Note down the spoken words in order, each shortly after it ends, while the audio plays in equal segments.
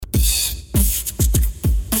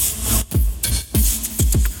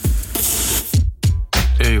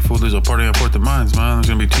There's a party at 4th and Mines, man. There's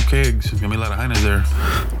gonna be 2 kegs. There's gonna be a lot of Heineken there.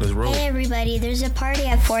 Let's roll. Hey everybody, there's a party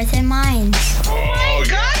at 4th and Mines. Oh my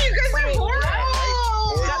God, you guys are horrible!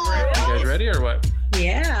 You guys ready or what?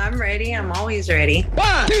 Yeah, I'm ready. I'm always ready.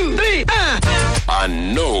 1, 2, 3, I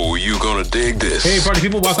know you're gonna dig this. Hey, party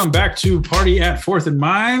people, welcome back to Party at 4th and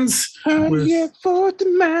Mines. Party at 4th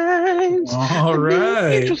and Mines. All right.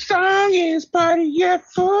 The intro song is Party at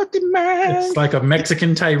 4th and Mines. It's like a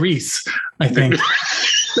Mexican Tyrese, I think.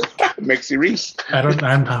 Mexi Reese. Why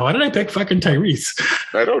did I pick fucking Tyrese?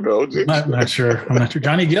 I don't know. I'm not sure.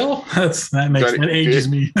 Johnny Gill? That ages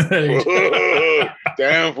me.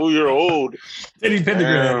 Damn, fool, you're old. Eddie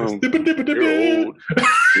Pendergrass.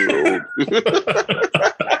 You're old.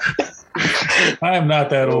 I am not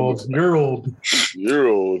that old. You're old. You're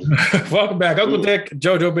old. Welcome back. Uncle Dick,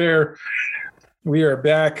 Jojo Bear. We are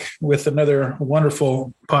back with another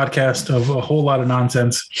wonderful podcast of a whole lot of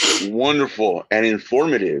nonsense. Wonderful and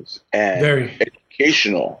informative and very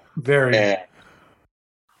educational. Very. And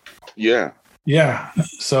yeah. Yeah.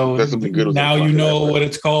 So now you know what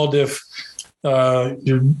it's called if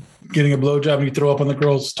you're getting a blowjob and you throw up on the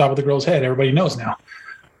top of the girl's head. Everybody knows now.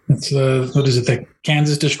 It's what is it? The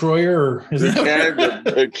Kansas Destroyer, or is it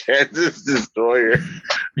the Kansas Destroyer?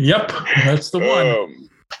 Yep, that's the one.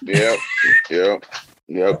 Yep.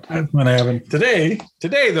 That's what happened today.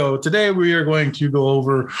 Today we are going to go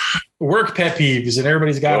over work pet peeves, and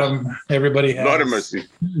everybody's got them. Everybody has. Lord of mercy.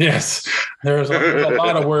 Yes, there's a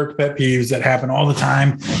lot of work pet peeves that happen all the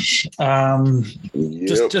time.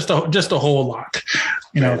 Just a whole lot.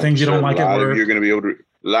 Things you don't like at work.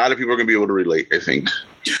 A lot of people are going to be able to relate, I think.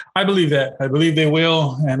 I believe that. I believe they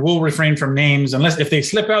will, and we'll refrain from names unless if they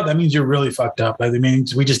slip out. That means you're really fucked up. That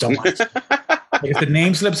means we just don't want it. If the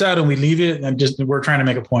name slips out and we leave it, and we're trying to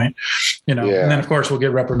make a point, And then of course we'll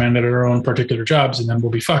get reprimanded at our own particular jobs, and then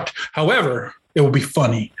we'll be fucked. However, it will be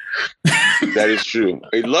funny. That is true.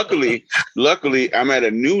 Luckily, I'm at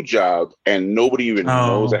a new job, and nobody even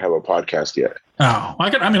knows I have a podcast yet. Oh,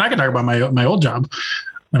 I can talk about my old job.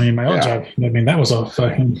 My old job. That was a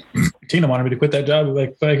fucking. Tina wanted me to quit that job.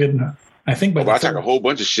 Like fucking. I think by I talk a whole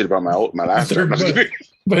bunch of shit about my last job.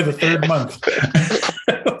 By the third month.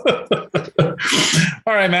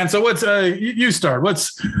 All right, man. So what's you start?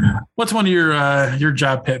 What's one of your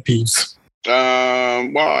job pet peeves?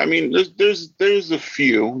 There's a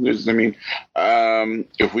few.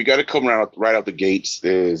 If we got to come right out the gates,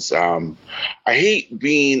 is I hate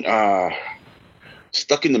being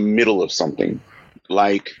stuck in the middle of something.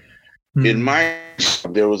 Like in my,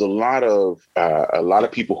 there was a lot of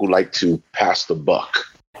people who like to pass the buck.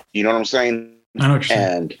 You know what I'm saying? I know what you're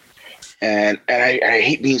saying. And I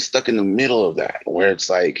hate being stuck in the middle of that, where it's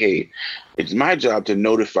like, hey, it's my job to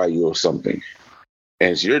notify you of something,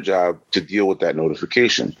 and it's your job to deal with that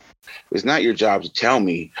notification. It's not your job to tell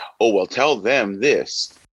me, oh, well, tell them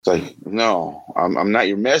this. It's like, no, I'm not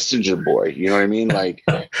your messenger boy. You know what I mean? Like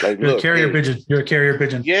you're a carrier pigeon. You're a carrier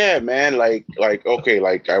pigeon. Yeah, man. Okay,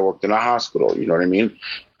 I worked in a hospital. You know what I mean?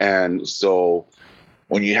 And so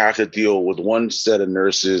when you have to deal with one set of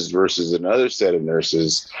nurses versus another set of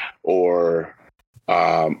nurses, or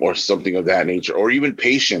something of that nature, or even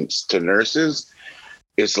patients to nurses,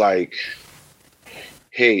 it's like,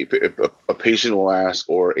 hey, if a patient will ask,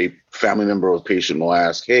 or a family member of a patient will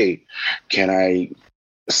ask, hey, can I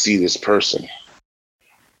see this person?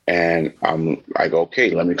 And I go,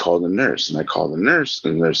 okay, let me call the nurse. And I call the nurse,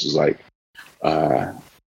 and the nurse is like,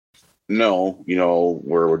 no,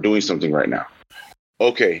 we're doing something right now.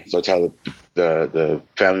 Okay, so I tell the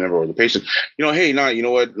family member or the patient, hey, no, you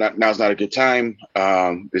know what? Now's not a good time.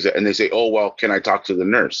 And they say, oh, well, can I talk to the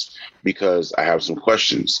nurse? Because I have some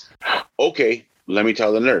questions. Okay, let me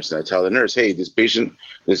tell the nurse. And I tell the nurse, hey, this patient,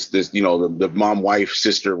 this the mom, wife,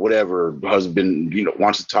 sister, whatever, husband,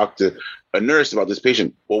 wants to talk to a nurse about this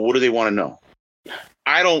patient. Well, what do they want to know?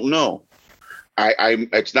 I don't know.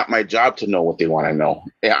 It's not my job to know what they want to know.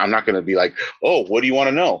 I'm not going to be like, oh, what do you want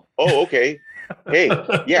to know? Oh, okay. Hey,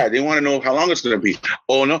 yeah, they want to know how long it's going to be.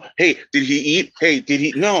 Oh, no. Hey, did he eat? Hey, did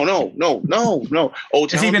he? No. Oh,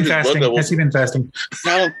 has he been fasting? Has he been fasting?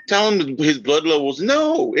 Tell him his blood levels.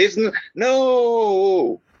 No.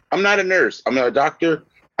 I'm not a nurse. I'm not a doctor.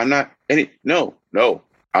 I'm not any. No.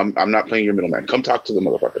 I'm not playing your middleman. Come talk to the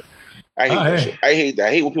motherfucker. I hate that shit. I hate that.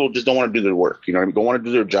 I hate when people just don't want to do their work. You know what I mean? Don't want to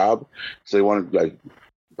do their job, so they want to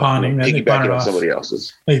pawning, piggyback it on somebody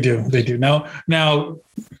else's. They do. Now,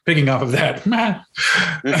 picking off of that.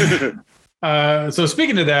 So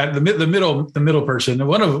speaking of that, the middle person,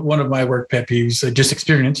 one of my work pet peeves I just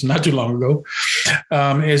experienced not too long ago,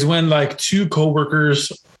 is when like two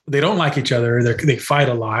coworkers, they don't like each other. They fight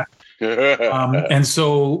a lot. And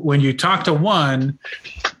so when you talk to one,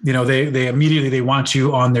 they immediately, they want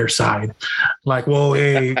you on their side. Like, well,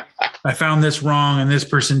 hey, I found this wrong and this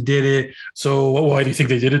person did it. So why do you think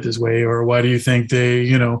they did it this way? Or why do you think they,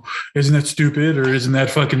 isn't that stupid? Or isn't that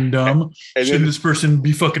fucking dumb? Shouldn't this person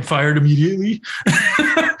be fucking fired immediately?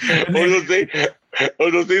 They'll say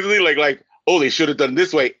like, oh, they should have done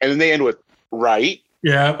this way. And then they end with, right?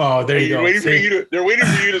 Yeah. Oh, there you go. They're waiting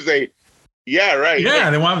for you to say, yeah, right. Yeah,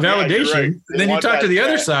 they want validation. Yeah, right. Then you talk to the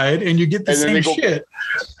other side and you get the same shit.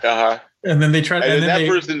 Uh-huh. And then they try, and then that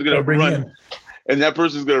person's going to run. In. And that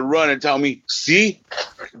person's going to run and tell me, see,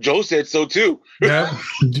 Joe said so too. Yep,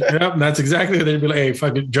 that's exactly what they'd be like, hey,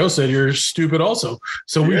 fucking Joe said you're stupid also.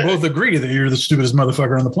 So we both agree that you're the stupidest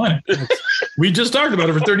motherfucker on the planet. We just talked about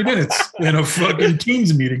it for 30 minutes in a fucking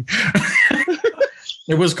Teams meeting.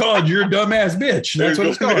 It was called "You're a Dumbass Bitch." That's what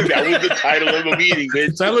it's called. That was the title of the meeting, bitch.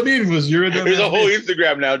 The title of the meeting was "You're a Dumbass." There's a whole bitch.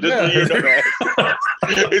 Instagram now just for "You're a Dumbass."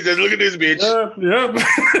 It says, "Look at this bitch."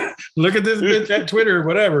 Yep. Look at this bitch at Twitter,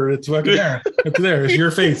 whatever. It's fucking there. It's there. It's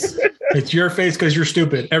your face. It's your face because you're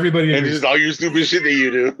stupid. Everybody. And it's just all your stupid shit that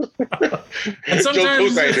you do. And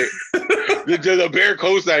sometimes Joe co-signed it. The bear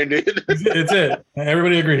co-signed it. It's it.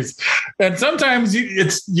 Everybody agrees. And sometimes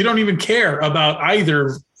you don't even care about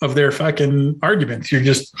either of their fucking arguments. They're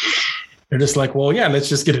just like, well, yeah, let's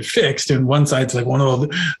just get it fixed. And one side's like, well, no,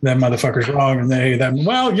 that motherfucker's wrong. And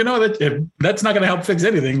that's not going to help fix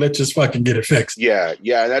anything. Let's just fucking get it fixed. Yeah.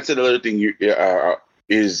 That's another thing.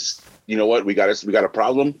 Is you know what? We got a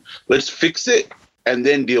problem. Let's fix it and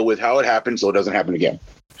then deal with how it happened so it doesn't happen again.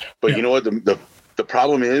 But you know what? The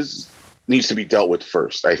problem needs to be dealt with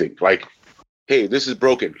first. I think, like, hey, this is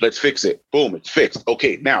broken. Let's fix it. Boom, it's fixed.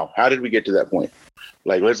 Okay, now how did we get to that point?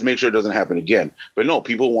 Like, let's make sure it doesn't happen again. But no,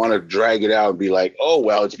 people want to drag it out and be like, oh,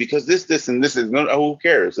 well, it's because this, and this is no, who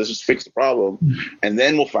cares? Let's just fix the problem. And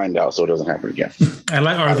then we'll find out so it doesn't happen again.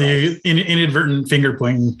 Inadvertent finger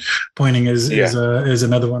pointing is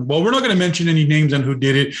another one. Well, we're not going to mention any names on who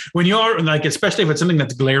did it. When you are like, especially if it's something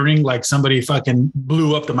that's glaring, like somebody fucking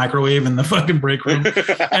blew up the microwave in the fucking break room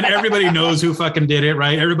and everybody knows who fucking did it,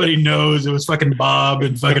 right? Everybody knows it was fucking Bob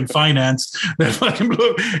and fucking finance that fucking blew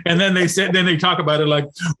up. And then they talk about it like,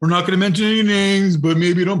 we're not going to mention any names, but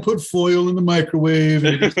maybe don't put foil in the microwave.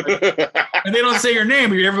 And they don't say your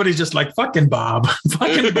name. Everybody's just like, fucking Bob.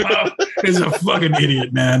 Fucking Bob is a fucking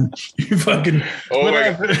idiot, man. You fucking. Oh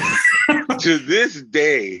my God. To this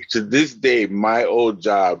day, my old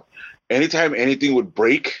job, anytime anything would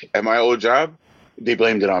break at my old job, they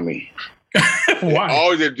blamed it on me. Why?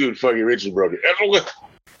 Always that dude, fucking Richard broke it.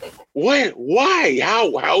 What? Why?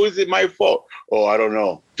 How is it my fault? Oh, I don't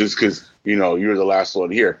know. Just because, you're the last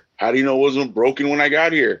one here. How do you know it wasn't broken when I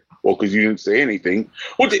got here? Well, because you didn't say anything.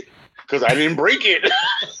 Because I didn't break it.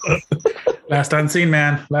 Last on scene,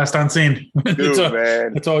 man. Last on scene. Dude,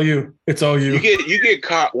 man. It's all you. It's all you. You get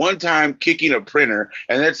caught one time kicking a printer,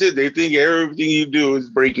 and that's it. They think everything you do is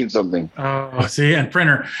breaking something. Oh, see, and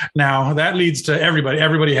printer. Now that leads to everybody.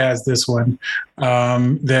 Everybody has this one.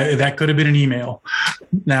 That could have been an email.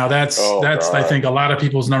 Now that's God. I think a lot of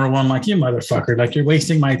people's number one. Like, you motherfucker. Like, you're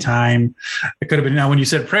wasting my time. It could have been. Now when you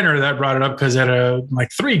said printer, that brought it up because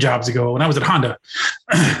at 3 jobs ago when I was at Honda,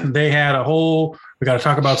 they had a whole. We got to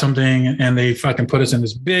talk about something, and they fucking put us in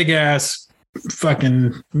this big ass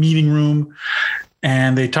fucking meeting room,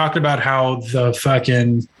 and they talked about how the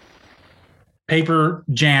fucking paper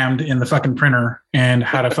jammed in the fucking printer and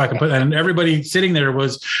how to fucking put that. And everybody sitting there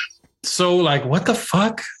was so like, what the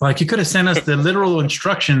fuck? Like, you could have sent us the literal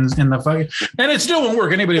instructions in the fucking, and it still won't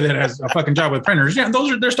work. Anybody that has a fucking job with printers,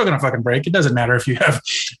 they're still gonna fucking break. It doesn't matter if you have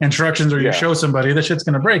instructions or you show somebody, that shit's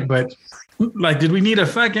gonna break. But like, did we need a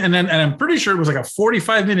fucking, and I'm pretty sure it was like a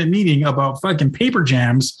 45-minute meeting about fucking paper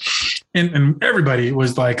jams. And everybody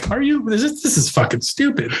was like, this is fucking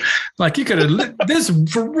stupid. Like, you could have, this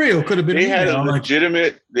for real could have been. They had a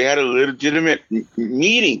legitimate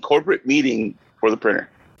meeting, corporate meeting for the printer.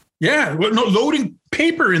 Yeah, well, no, loading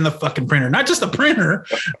paper in the fucking printer, not just the printer.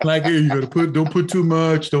 Like, hey, you gotta don't put too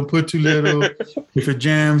much, don't put too little. If it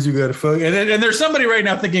jams, you gotta fuck. And there's somebody right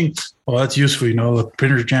now thinking, oh, that's useful. The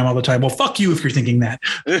printers jam all the time. Well, fuck you if you're thinking that.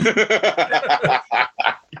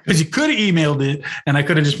 Because you could have emailed it, and I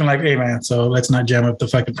could have just been like, hey, man, so let's not jam up the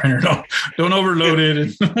fucking printer. Don't overload it,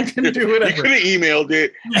 and I can do whatever. You could have emailed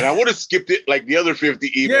it, and I would have skipped it like the other 50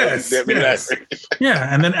 emails. Yes.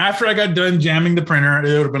 Yeah, and then after I got done jamming the printer,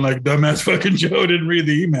 it would have been like, dumbass fucking Joe didn't read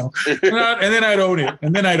the email. And then I'd own it.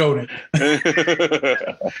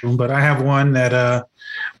 But I have one that a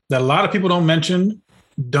lot of people don't mention,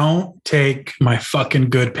 don't take my fucking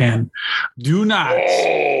good pen. Do not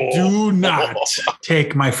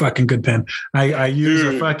take my fucking good pen. I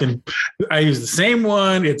use I use the same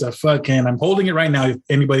one. It's a fucking, I'm holding it right now.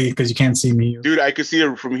 Anybody, because you can't see me. Dude, I can see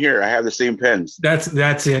it from here. I have the same pens. That's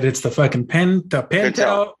it. It's the fucking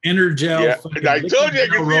Pentel Energel. Yeah. I told you I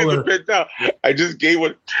can see it, the Pentel. I just gave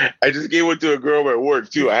one to a girl at work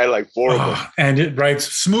too. I had like 4 of them. And it writes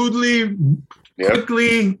smoothly,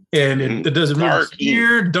 quickly, and it doesn't dark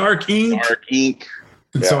ink. Dark ink.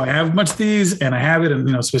 And so I have a bunch of these, and I have it,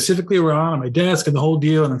 and specifically around on my desk and the whole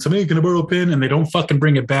deal. And then somebody can borrow a pen, and they don't fucking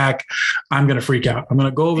bring it back. I'm gonna freak out. I'm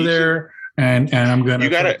gonna go over there, and I'm gonna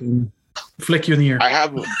flick you in the ear. I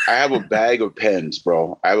have a bag of pens,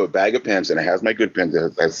 bro. I have a bag of pens, and it has my good pens.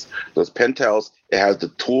 It has those Pentels. It has the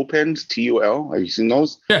Tool pens, TUL. Have you seen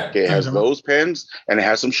those? Yeah. Okay, it has those pens, and it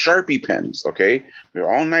has some Sharpie pens. Okay,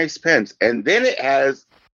 they're all nice pens, and then it has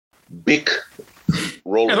Bic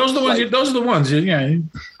rollers. Yeah, those are the ones. Those are the ones. Yeah. And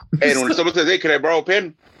when someone says, "Hey, can I borrow a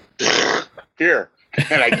pen?" Here.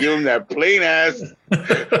 And I give him that plain ass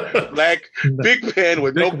black big pen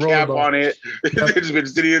with no cap on it. It's been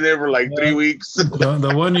sitting in there for like 3 weeks.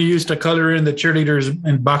 The one you used to color in the cheerleaders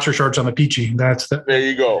and boxer shorts on the peachy. There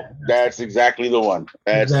you go. That's exactly the one.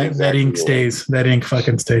 That ink stays. That ink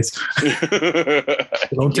fucking stays.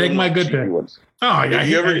 Don't take my good pen. Oh yeah,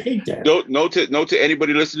 I hate that. Note to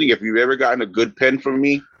anybody listening: if you've ever gotten a good pen from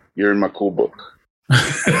me, you're in my cool book.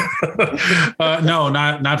 No,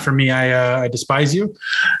 not for me. I despise you,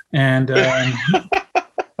 and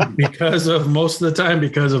because of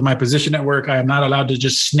my position at work, I am not allowed to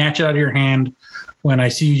just snatch it out of your hand when I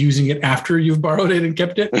see you using it after you've borrowed it and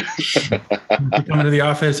kept it. You come into the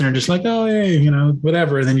office and you're just like, oh hey,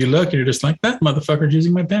 whatever, and then you look and you're just like, that motherfucker's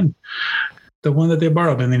using my pen, the one that they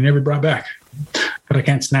borrowed and they never brought back. But I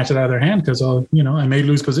can't snatch it out of their hand because I may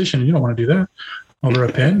lose position. You don't want to do that over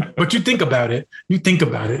a pen. But you think about it. You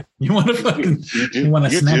want to fucking, you want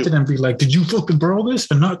to snatch it and be like, did you fucking borrow this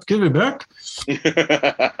and not give it back?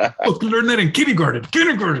 Fucking learn that in kindergarten.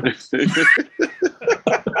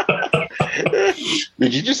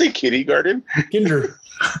 Did you just say kindergarten? Kinder.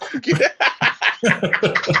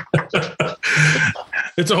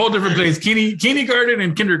 It's a whole different place. Kindergarten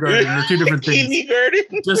and kindergarten are two different things.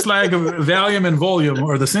 Kindergarten? Just like Valium and volume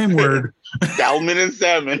are the same word. Salmon and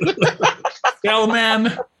salmon.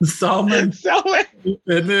 Salmon,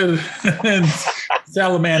 and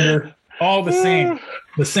salamander, all the same.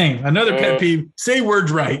 The same. Another pet peeve: say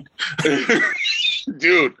words right,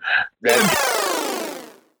 dude.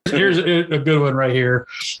 Here's a good one right here.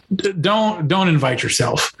 Don't invite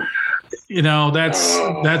yourself.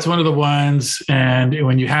 That's one of the ones. And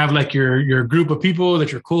when you have like your group of people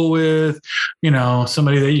that you're cool with,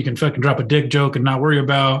 somebody that you can fucking drop a dick joke and not worry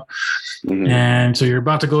about. Mm-hmm. And so you're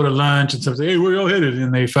about to go to lunch and somebody say, hey, where y'all headed?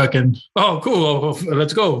 And they fucking, oh, cool.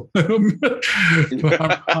 Let's go. I'm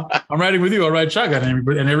riding with you. I'll ride shotgun.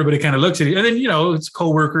 And everybody kind of looks at you. And then, it's a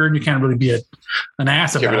coworker and you can't really be an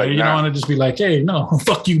ass about it. You don't want to just be like, hey, no,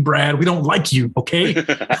 fuck you, Brad. We don't like you. Okay. We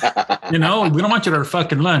don't want you at our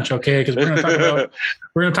fucking lunch. Okay. Because we're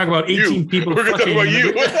going to talk about 18 people. We're going to talk about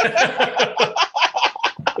you.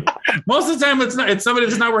 Most of the time, it's somebody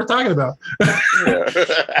that's not worth talking about. Yeah.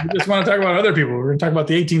 We just want to talk about other people. We're going to talk about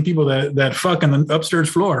the 18 people that fuck on the upstairs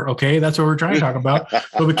floor. Okay, that's what we're trying to talk about.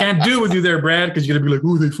 But we can't do it with you there, Brad, because you're gonna be like,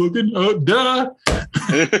 "Oh, they fucking? Oh, duh."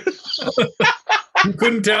 You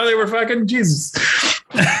couldn't tell they were fucking Jesus.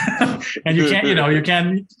 And you can't,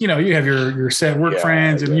 you have your set work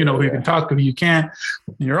friends, and who you can talk to, who you can't.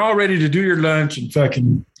 And you're all ready to do your lunch and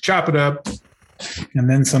fucking chop it up. And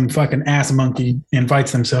then some fucking ass monkey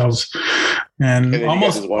invites themselves, and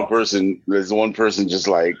almost there's one person just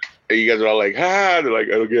like, you guys are all like, they're like,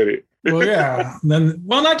 I don't get it. Well, yeah.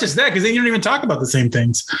 Not just that, because then you don't even talk about the same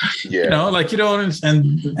things. Yeah.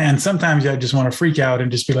 And sometimes I just want to freak out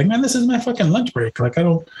and just be like, man, this is my fucking lunch break. Like, I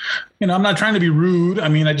don't, I'm not trying to be rude. I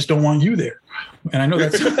mean, I just don't want you there. And I know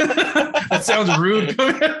that sounds rude.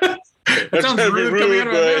 That sounds rude coming out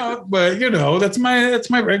of my mouth, but that's my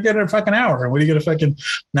I get a fucking hour. And what do you get a fucking,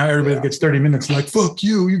 now everybody gets 30 minutes, like, fuck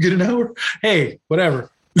you get an hour. Hey, whatever.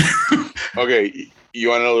 Okay. You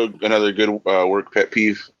want another good work pet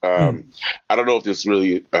peeve? I don't know if this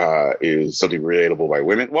really is something relatable by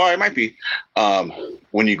women. Well, it might be.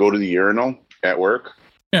 When you go to the urinal at work,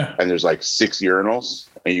 and there's like 6 urinals,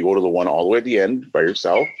 and you go to the one all the way at the end by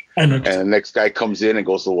yourself, and the next guy comes in and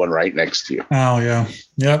goes to the one right next to you. Oh yeah,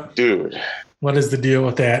 yep, dude. What is the deal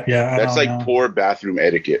with that? Yeah, that's like poor bathroom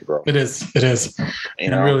etiquette, bro. It is.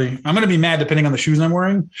 Really, I'm gonna be mad depending on the shoes I'm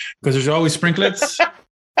wearing, because there's always sprinklets.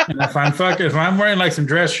 And if I'm wearing like some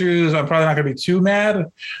dress shoes, I'm probably not gonna be too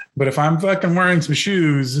mad. But if I'm fucking wearing some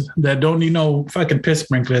shoes that don't need no fucking piss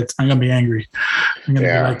sprinklets, I'm gonna be angry. I'm gonna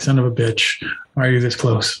be like, son of a bitch. Why are you this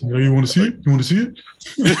close? You want to see it? You want to see it?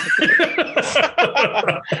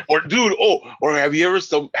 Or dude, or have you ever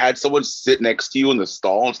had someone sit next to you in the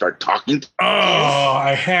stall and start talking to you?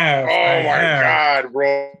 I have. Oh my God,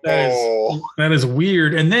 bro. That is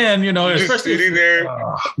weird. And then, especially sitting there.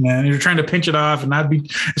 Man, you're trying to pinch it off and not be,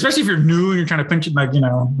 especially if you're new and you're trying to pinch it like,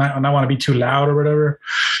 not want to be too loud or whatever.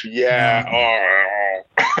 Yeah.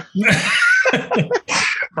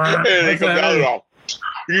 And they come down.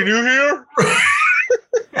 You new here?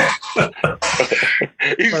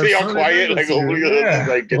 You see how quiet, like,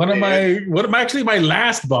 my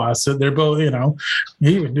last boss. So they're both,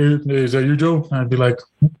 he would do, is that you, Joe? I'd be like,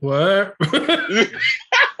 what?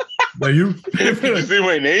 Are you? Did you see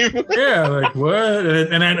my name? Yeah, like what?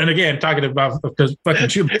 And again, talking about because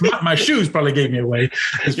fucking my shoes probably gave me away.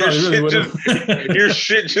 It's probably your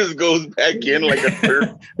shit just goes back in like a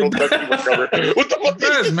third cover. What the fuck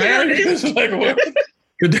does, man? It's like what?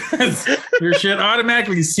 It does. Your shit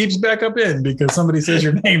automatically seeps back up in because somebody says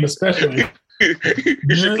your name, especially. Your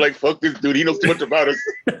shit's like, fuck this dude. He knows too much about us.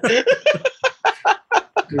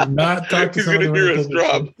 Do not talk to He's gonna hear us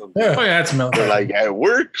drop. Yeah. Oh, yeah, that's military. Like at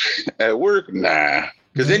work, nah.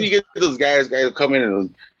 Because then you get those guys come in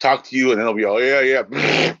and talk to you, and then they'll be all, yeah.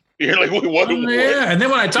 You're like, wait, what? Yeah, and then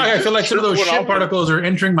when I talk, I feel like some of those shit particles are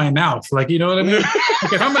entering my mouth. Like, you know what I mean?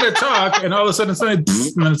 Like if I'm going to talk, and all of a sudden and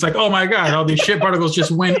it's like, oh my God, all these shit particles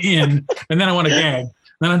just went in, and then I want to gag.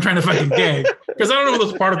 Then I'm trying to fucking gag because I don't know where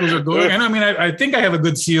those particles are going. And I mean, I think I have a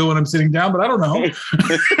good seal when I'm sitting down, but I don't know. What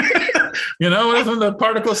if the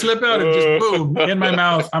particles slip out and just boom in my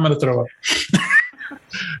mouth? I'm gonna throw up.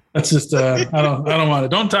 That's just I don't want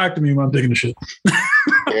it. Don't talk to me when I'm taking a shit.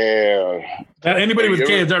 Yeah. Anybody with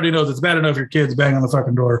kids already knows it's bad enough your kids bang on the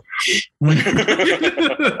fucking door.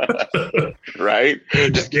 Right?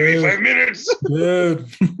 Just give me 5 minutes. Yeah.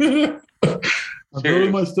 I'm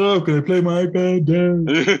doing my stuff. Can I play my iPad?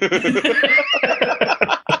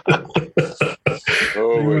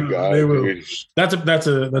 Oh my God! Dude. That's a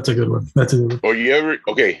good one. That's a good one. Or you ever?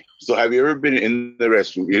 Okay, so have you ever been in the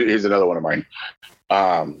restroom? Here's another one of mine.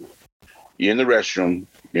 You're in the restroom.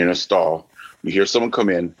 You're in a stall. You hear someone come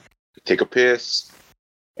in, take a piss,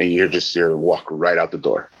 and you're just here walk right out the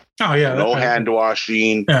door. Oh yeah, no hand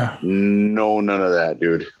washing. Yeah, no, none of that,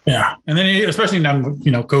 dude. Yeah, and then especially now,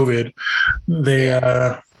 COVID, we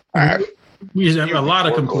have a lot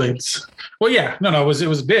of complaints. COVID. Well, yeah, no, it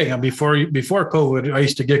was big. Before COVID, I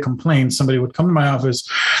used to get complaints. Somebody would come to my office,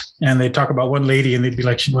 and they'd talk about one lady, and they'd be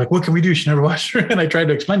like, "What can we do? She never washed her." And I tried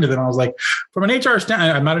to explain to them. I was like, from an HR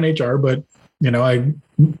standpoint, I'm not an HR, but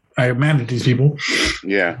I manage these people.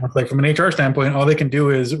 Yeah. Like from an HR standpoint, all they can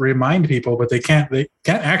do is remind people, but they can't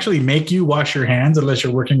actually make you wash your hands unless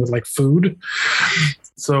you're working with like food.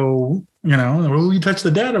 So, we touch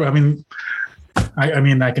the data. I mean,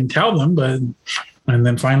 I can tell them, and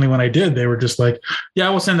then finally when I did, they were just like, yeah,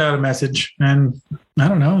 we'll send out a message. And I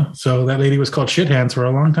don't know. So that lady was called Shit Hands for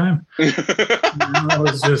a long time. That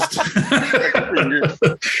was just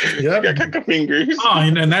fingers. Oh,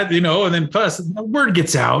 and that, and then plus word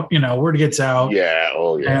gets out, Yeah.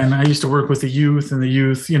 Oh yeah. And I used to work with the youth,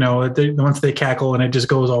 once they cackle and it just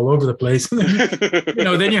goes all over the place. And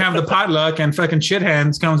then, then you have the potluck and fucking Shit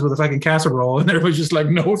Hands comes with a fucking casserole, and everybody's just like,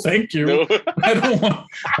 no, thank you. No. I don't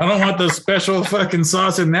want the special fucking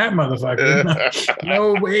sauce in that motherfucker.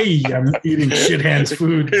 No way. I'm eating Shit Hands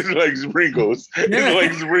food. It's like sprinkles. Yeah. It's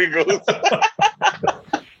like sprinkles.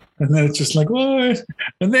 And then it's just like, what?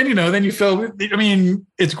 And then, then you feel,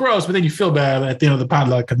 it's gross, but then you feel bad at the end of the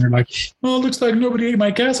potluck, and they're like, oh, it looks like nobody ate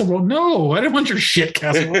my casserole. No, I didn't want your shit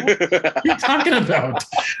casserole. What are you talking about?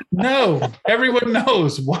 No, everyone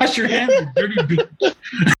knows. Wash your hands, you dirty beast.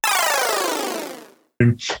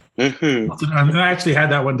 I actually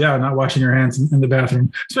had that one down, not washing your hands in the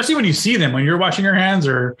bathroom, especially when you see them, when you're washing your hands,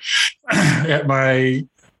 or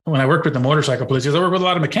when I worked with the motorcycle police, because I work with a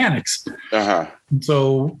lot of mechanics. Uh-huh.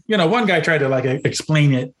 So, one guy tried to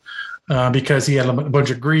explain it because he had a bunch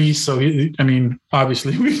of grease. So,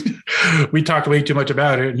 obviously we talked way too much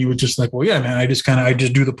about it, and he was just like, well, yeah, man, I just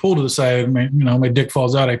do the pull to the side. My dick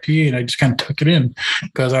falls out. I pee, and I just kind of tuck it in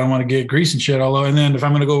because I don't want to get grease and shit all over. And then if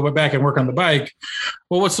I'm going to go back and work on the bike,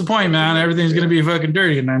 well, what's the point, man? Everything's going to be fucking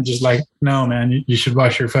dirty. And I'm just like, no, man, you should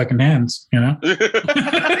wash your fucking hands,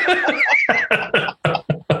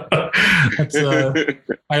 That's,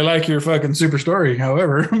 I like your fucking super story,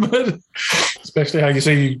 however, but especially how you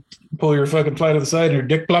say you pull your fucking fly to the side and your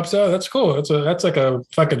dick plops out. That's cool. That's like a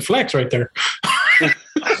fucking flex right there.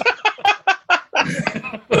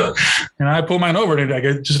 And I pull mine over and I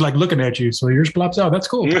get just like looking at you. So yours plops out. That's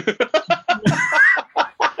cool. Looking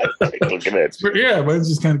at you. Yeah, but it's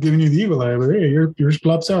just kind of giving you the evil eye. But hey, yours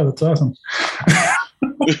plops out. That's awesome.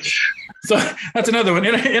 So that's another one.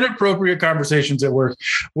 Inappropriate conversations at work,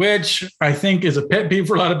 which I think is a pet peeve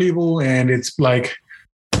for a lot of people. And it's like,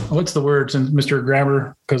 what's the word, since Mr.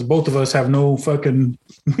 Grammar? Because both of us have no fucking,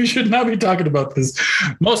 we should not be talking about this.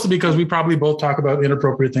 Mostly because we probably both talk about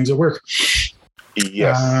inappropriate things at work.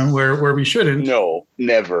 Yes. Where we shouldn't. No,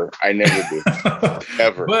 never. I never do.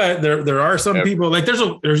 Ever. But there are some people, like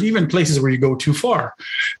there's even places where you go too far.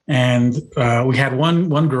 And we had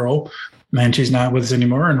one girl, and she's not with us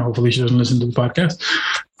anymore, and hopefully she doesn't listen to the podcast.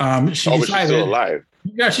 But she's still alive.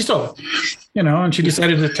 Yeah, she's still alive. And she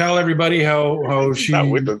decided to tell everybody how she not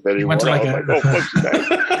with us anymore. went to like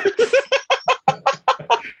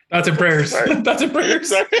Thoughts and prayers. Thoughts and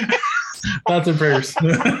prayers. Thoughts and prayers.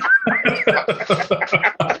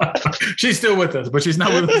 She's still with us, but she's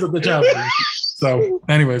not with us at the job. So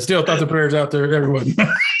anyway, still thoughts and prayers out there, everyone.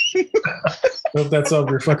 Hope that solved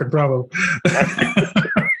your fucking problem.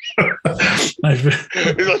 So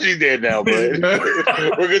she's dead now, but we're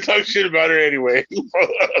gonna talk shit about her anyway.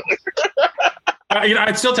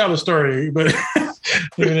 I'd still tell the story, but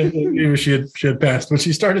even if she had passed. But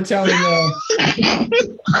she started telling.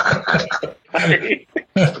 Go ahead.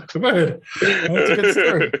 That's a good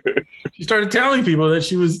story. She started telling people that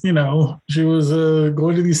she was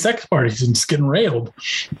going to these sex parties and just getting railed.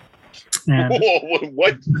 And, whoa,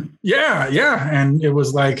 what? Yeah, and it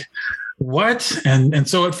was like, what? And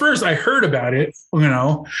so at first I heard about it,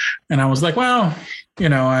 and I was like, well,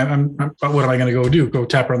 I'm what am I going to go do? Go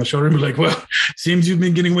tap her on the shoulder and be like, well, seems you've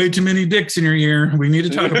been getting way too many dicks in your ear. We need to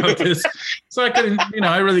talk about this. So I couldn't,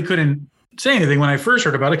 I really couldn't say anything when I first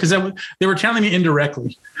heard about it, because they were telling me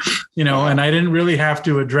indirectly, and I didn't really have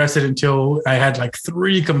to address it until I had like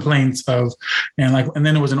 3 complaints and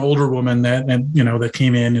then it was an older woman that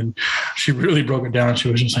came in, and she really broke it down. She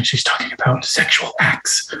was just like, she's talking about sexual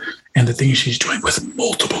acts and the things she's doing with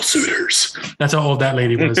multiple suitors. That's how old that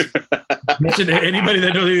lady was. Anybody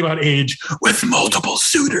that knows anything about age, with multiple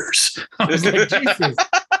suitors. I was like, Jesus.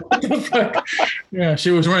 What the fuck? Yeah,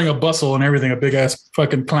 she was wearing a bustle and everything, a big ass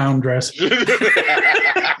fucking clown dress.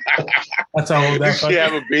 That's how old that. Did she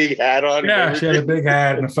have a big hat on? Yeah, she had a big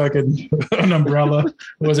hat and an umbrella. It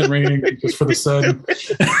wasn't raining; it was for the sun.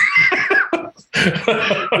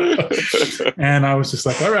 And I was just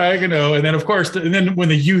like, all right, And then of course, when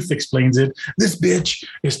the youth explains it, this bitch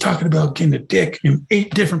is talking about getting a dick in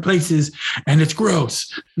 8 different places, and it's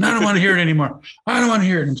gross. And I don't want to hear it anymore. I don't want to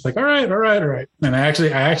hear it. And it's like, all right. And I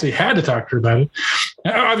actually had to talk to her about it.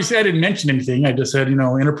 And obviously, I didn't mention anything. I just said,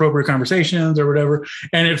 inappropriate conversations or whatever.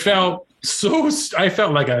 And it felt I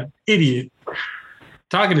felt like an idiot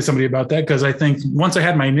talking to somebody about that, because I think once I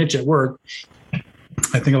had my niche at work,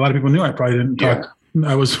 I think a lot of people knew I probably didn't talk.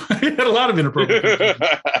 I had a lot of inappropriate conversations.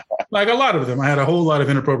 Like a lot of them. I had a whole lot of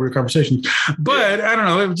inappropriate conversations. But I don't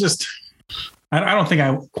know. It was just, I don't think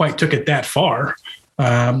I quite took it that far.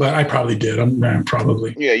 But I probably did. I'm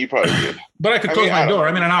probably. Yeah, you probably did. But I could close my door.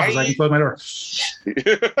 I'm in an office. I can close my door.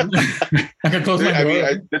 I can close my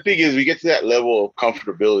door. The thing is, we get to that level of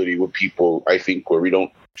comfortability with people, I think, where we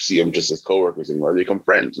don't see them just as coworkers anymore. They become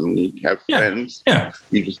friends, and you have friends. Yeah.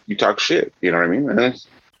 You talk shit. You know what I mean? And that's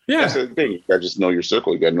the thing. You gotta just know your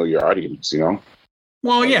circle. You gotta know your audience.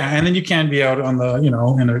 Well, yeah, and then you can't be out on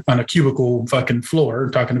the on a cubicle fucking floor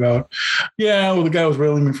talking about, the guy was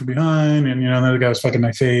railing me from behind, and another guy was fucking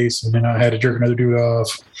my face, and then I had to jerk another dude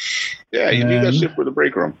off. Yeah, you need that shit for the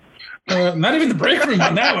break room. Not even the break room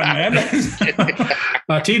on that one,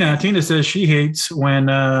 man. Tina says she hates when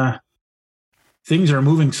things are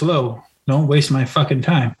moving slow. Don't waste my fucking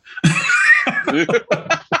time.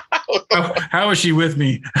 How is she with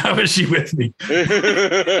me?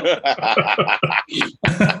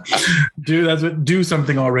 Do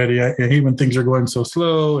something already. I hate when things are going so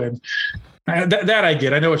slow, and that I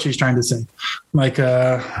get. I know what she's trying to say, like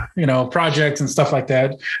projects and stuff like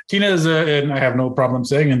that. Tina's and I have no problem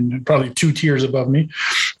saying, and probably 2 tiers above me.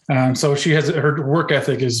 So she has, her work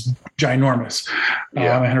ethic is ginormous,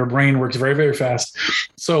 and her brain works very, very fast.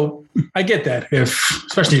 So I get that,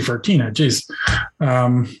 especially for Tina. Geez.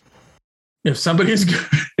 If somebody's,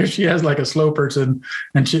 if she has like a slow person,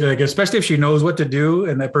 and she, like, especially if she knows what to do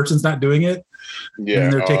and that person's not doing it,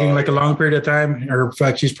 and they're taking like a long period of time, or in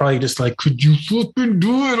fact, she's probably just like, could you fucking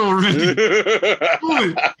do it already?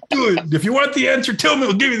 do it. If you want the answer, tell me,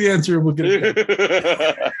 we'll give you the answer. We'll get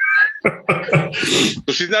it.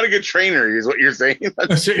 So she's not a good trainer, is what you're saying?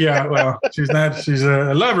 Yeah, well, she's not. She's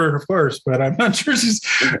a lover, of course, but I'm not sure she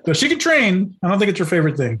can train. I don't think it's her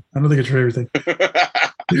favorite thing.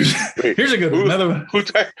 Wait, Here's a good one. Another one.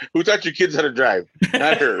 Who taught your kids how to drive?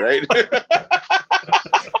 Not her, right?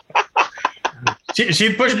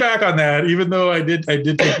 She'd push back on that, even though I did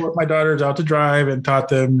take both my daughters out to drive and taught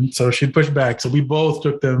them. So she'd push back. So we both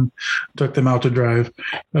took them out to drive.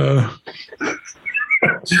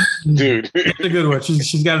 Dude, that's a good one.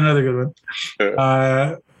 She's got another good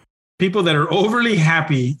one. People that are overly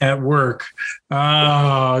happy at work.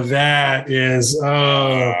 Oh, that is. You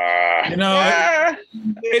know. I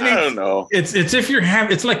don't know. It's if you're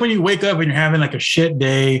having. It's like when you wake up and you're having like a shit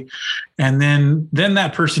day, and then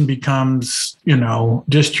that person becomes, you know,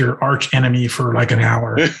 just your arch enemy for like an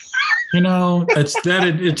hour. You know, it's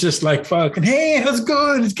just like fucking, hey, how's it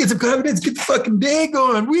going? Let's get some confidence, get the fucking day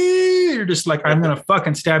going. Wee! You're just like, I'm gonna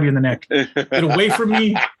fucking stab you in the neck. Get away from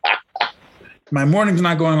me. My morning's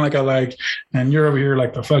not going like I like, and you're over here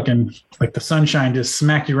like the sunshine just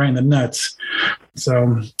smacked you right in the nuts.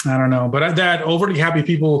 So I don't know, but that overly happy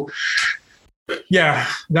people, yeah,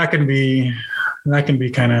 that can be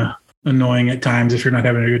kind of annoying at times if you're not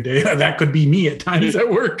having a good day. That could be me at times at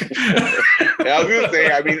work. Yeah, I was gonna say,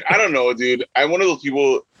 I mean, I don't know, dude. I'm one of those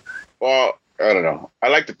people. Well, I don't know. I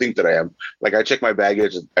like to think that I am. Like, I check my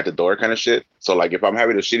baggage at the door, kind of shit. So like, if I'm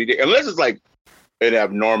having a shitty day, unless it's like an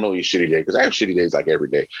abnormally shitty day, because I have shitty days like every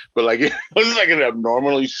day, but like if it's like an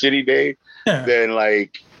abnormally shitty day, then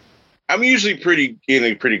like I'm usually in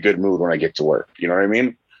a pretty good mood when I get to work. You know what I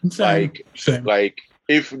mean? Same. Like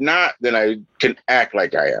if not, then I can act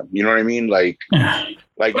like I am. You know what I mean? Like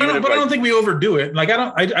Like, but I don't think we overdo it. Like,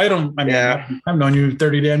 I mean, yeah. I've known you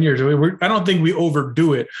 30 damn years. I don't think we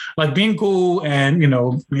overdo it. Like being cool and, you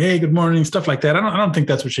know, hey, good morning, stuff like that. I don't think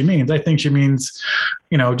that's what she means. I think she means,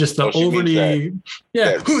 you know, just the overly,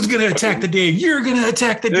 who's going to attack the day? You're going to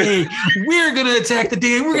attack the day. We're going to attack the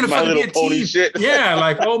day. And we're going to fucking be a team. Shit. Yeah.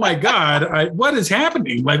 Like, oh my God, what is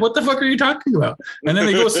happening? Like, what the fuck are you talking about? And then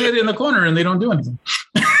they go sit in the corner and they don't do anything.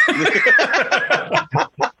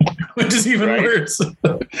 Which is even worse.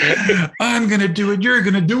 I'm going to do it. You're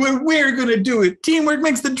going to do it. We're going to do it. Teamwork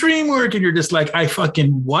makes the dream work. And you're just like,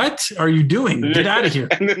 what are you doing? Get out of here.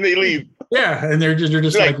 And then they leave. Yeah. And they're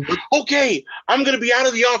just like, okay, I'm going to be out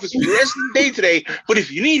of the office for the rest of the day today. But if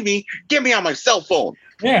you need me, get me on my cell phone.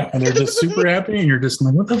 Yeah. And they're just super happy. And you're just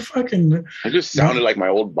like, what the fuck? And I just sounded like my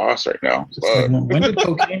old boss right now. Like, when did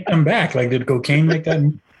cocaine come back? Like, did cocaine make that?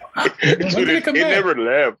 Dude, it never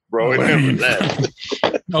left, bro. It never left.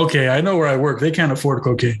 Okay, I know where I work. They can't afford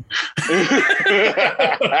cocaine.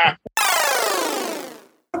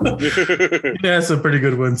 Yeah, some pretty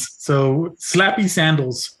good ones. So, slappy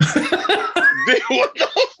sandals. What the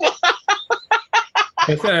fuck?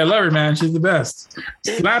 I said I love her, man. She's the best.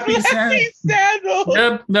 Slappy sandals.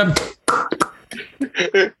 Yep.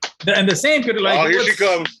 And the same could like. Oh, here she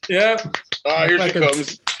comes. Yep. Oh, here she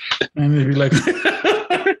comes. And they'd be like,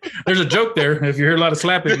 there's a joke there. If you hear a lot of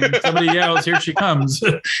slapping and somebody yells, here she comes,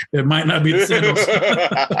 it might not be the sandals.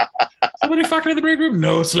 Somebody fucking in the break room?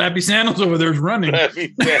 No, slappy sandals over there's running.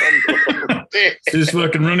 Slappy sandals. She's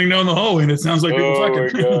fucking running down the hallway and it sounds like people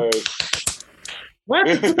fucking. Oh, my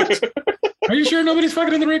God. What? Are you sure nobody's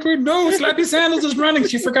fucking in the break room? No, slappy sandals is running.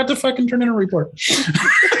 She forgot to fucking turn in a report.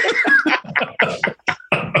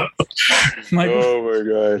 Like, oh my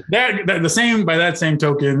God! That the same by that same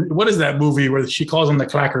token. What is that movie where she calls them the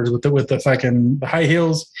clackers with the fucking the high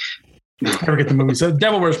heels? I forget the movie. So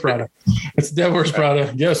Devil Wears Prada. It's Devil Wears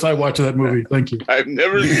Prada. Yes, I watched that movie. Thank you. I've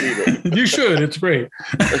never seen it. You should. It's great.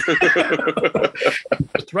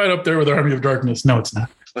 It's right up there with Army of Darkness. No, it's not.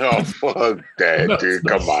 Oh fuck that, dude!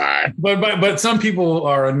 Come on. But some people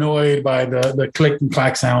are annoyed by the click and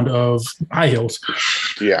clack sound of high heels.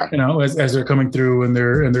 Yeah, you know, as they're coming through and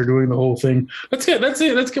they're doing the whole thing. Let's get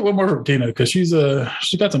one more from Tina because she's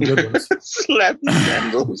got some good ones. Slappy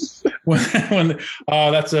sandals.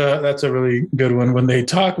 That's a really good one when they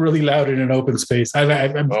talk really loud in an open space.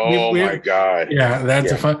 My God! Yeah,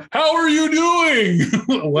 that's a fun. How are you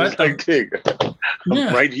doing? What? I'm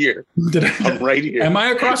right here. I'm right here. Am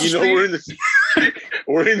I across the street?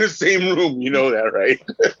 We're in the same room. You know that, right?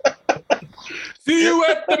 See you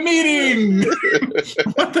at the meeting.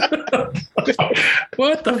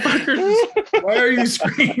 What the fuck? Why are you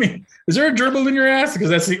screaming? Is there a gerbil in your ass? Because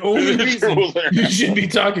that's the only reason you should be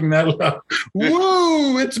talking that loud.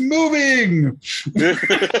 Woo! It's moving.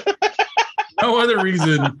 No other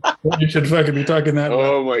reason you should fucking be talking that loud.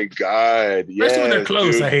 Oh my God! Yeah, especially when they're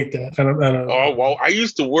close. Dude. I hate that. I don't. Oh well, I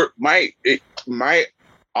used to work my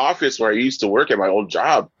office where I used to work at my old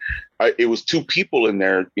job. It was two people in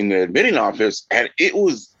there in the admitting office, and it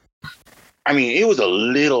was I mean, it was a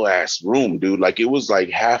little ass room, dude. Like it was like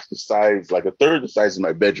half the size, like a third the size of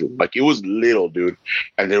my bedroom. Like it was little, dude.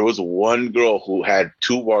 And there was one girl who had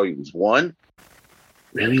 2 volumes. One,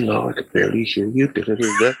 really low, I could barely hear you.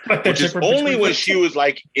 Which is only when she was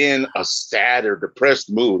like in a sad or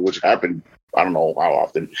depressed mood, which happened, I don't know how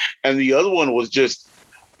often. And the other one was just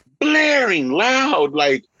blaring loud,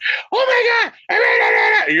 like, oh my God.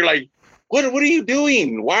 And you're like, what are you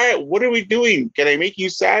doing? Why? What are we doing? Can I make you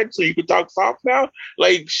sad so you can talk soft now?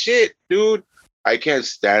 Like, shit, dude. I can't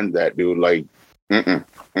stand that, dude. Like, no.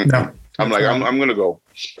 I'm like, I'm gonna go.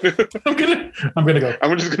 I'm gonna go.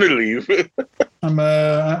 I'm just gonna leave. I'm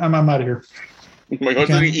out of here. My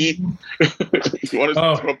husband to eat.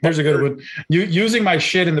 Here's a good one. Using my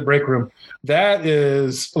shit in the break room. That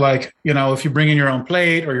is like, if you bring in your own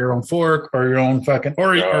plate or your own fork or your own fucking,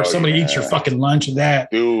 or somebody eats your fucking lunch.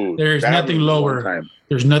 Dude, there's nothing lower.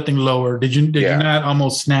 There's nothing lower. Did you not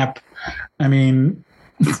almost snap? I mean,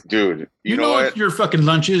 dude, you know what your fucking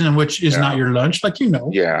lunch is and which is not your lunch. Like,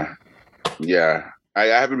 Yeah. I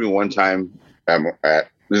happened to me one time.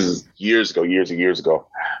 This is years ago.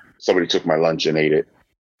 Somebody took my lunch and ate it,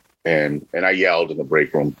 and I yelled in the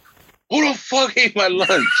break room, "Who the fuck ate my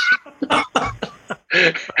lunch?"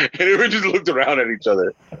 And everyone just looked around at each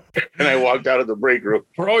other, and I walked out of the break room.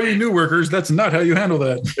 For all you new workers, that's not how you handle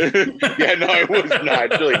that. Yeah, no, it was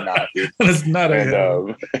not. It's really not, dude. That's not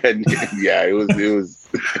and yeah, it was.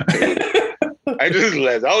 I just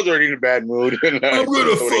left. I was already in a bad mood. I'm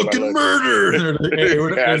gonna fucking murder.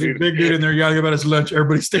 There's a big dude in there yelling about his lunch.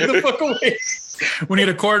 Everybody stay the fuck away. We need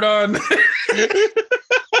a cordon.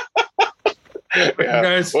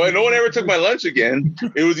 Guys. Well, no one ever took my lunch again.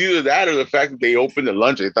 It was either that or the fact that they opened the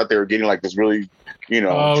lunch. They thought they were getting like this really,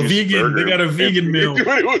 vegan. Burger. They got a vegan meal.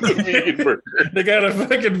 It was a vegan burger. They got a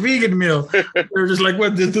fucking vegan meal. They're just like,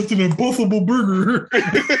 what? This is an impossible burger.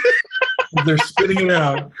 They're spitting it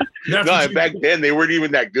out. Back then they weren't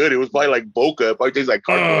even that good. It was probably like Boca. It probably tastes like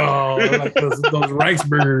cardboard. Like those rice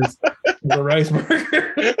burgers. The rice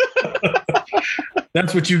burger.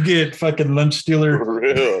 That's what you get, fucking lunch stealer. For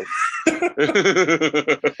real.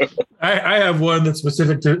 I have one that's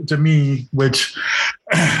specific to me, which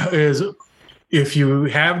is if you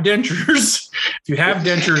have dentures,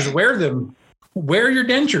 wear them. Wear your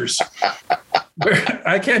dentures.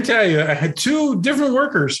 I can't tell you. I had 2 different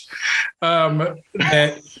workers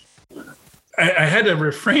that I had to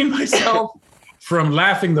refrain myself from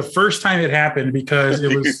laughing the first time it happened because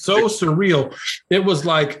it was so surreal. It was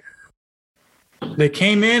like they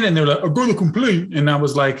came in and they're like, "I'm going to complain," and I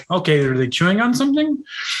was like, "Okay, are they chewing on something?"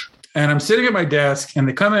 And I'm sitting at my desk, and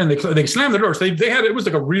they come in, and they slam the doors. They had it was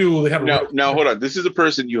like a real. They had now hold on. This is a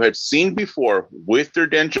person you had seen before with their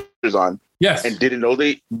dentures on. Yes, and didn't know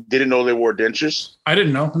they wore dentures. I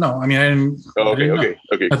didn't know. No, I mean I didn't. Okay.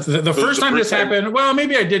 The first time this happened, well,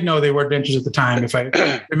 maybe I did know they wore dentures at the time, if I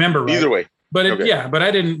remember right. Either way, but but I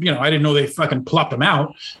didn't. I didn't know they fucking plopped them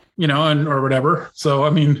out. Or whatever. So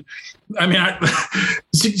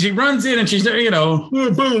she runs in and she's problem.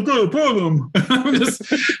 I'm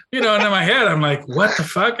just, and in my head I'm like, what the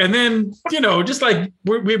fuck? And then just like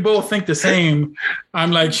we both think the same.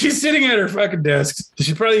 I'm like, she's sitting at her fucking desk.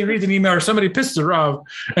 She probably reads an email or somebody pisses her off,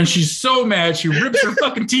 and she's so mad she rips her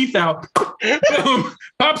fucking teeth out,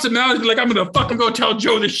 pops them out. She's like, I'm gonna fucking go tell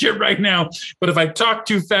Joe this shit right now. But if I talk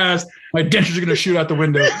too fast, my dentures are gonna shoot out the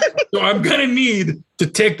window. So I'm gonna need to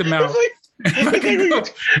take them out.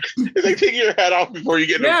 It's like taking your hat off before you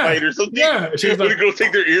get in a fight or something. Yeah, she's like, girls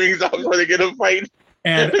take their earrings off before they get in a fight.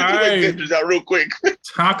 And dentures out real quick.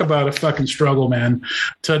 Talk about a fucking struggle, man.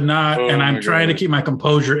 To not, and I'm trying to keep my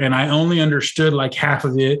composure, and I only understood like half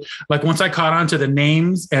of it. Like once I caught on to the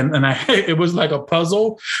names, and it was like a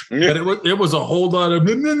puzzle, but it was a whole lot of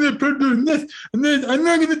and then I'm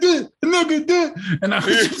not gonna do it, and I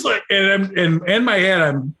was just like, and in my head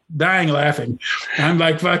I'm dying laughing. I'm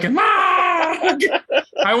like fucking.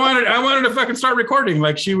 I wanted to fucking start recording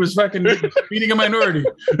like she was fucking beating a minority.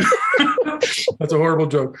 That's a horrible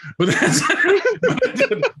joke, but that's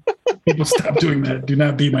people stop doing that. Do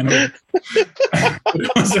not be minority.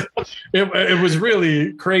 It was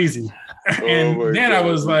really crazy, and then I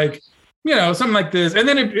was like, something like this, and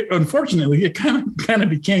then unfortunately it kind of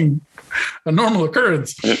became a normal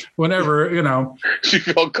occurrence whenever she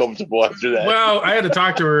felt comfortable after that. Well, I had to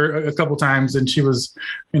talk to her a couple times, and she was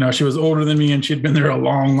older than me, and she'd been there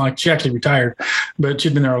she actually retired, but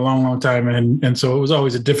she'd been there a long time, and so it was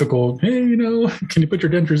always a difficult, hey, can you put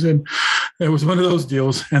your dentures in? It was one of those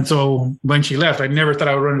deals. And so when she left, I never thought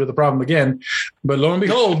I would run into the problem again, but lo and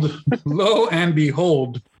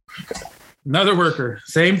behold, another worker,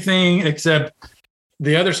 same thing, except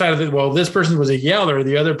the other side of it. Well, this person was a yeller.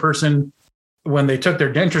 The other person when they took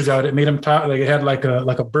their dentures out, it made them talk. Like it had like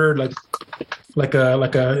a bird,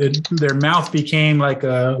 their mouth became like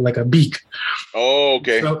a beak. Oh,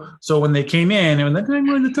 okay. So when they came in and like, I'm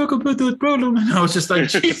going to talk about this problem, and I was just like,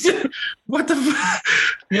 Jesus, what the fuck?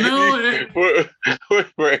 You know,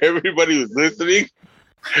 for everybody who's listening,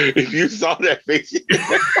 if you saw that face.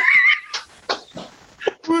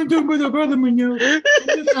 I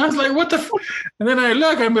was like, what the fuck? And then I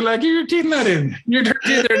look, I'm like, your teeth not in. Your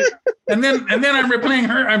teeth are. And then I'm replaying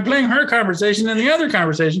her. I'm playing her conversation and the other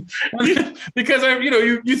conversation because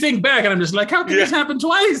you think back and I'm just like, how can this happen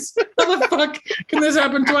twice? How the fuck can this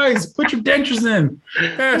happen twice? Put your dentures in.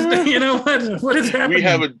 You know what is happening? We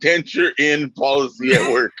have a denture in policy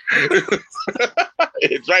at work.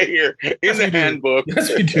 It's right here in the handbook. Yes,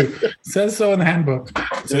 we do. It says so in the handbook.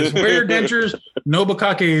 It says wear your dentures, no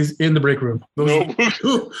bukakes in the break room. Those are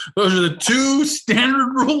the two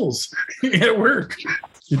standard rules at work.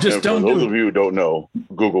 You just don't. For those of you who don't know,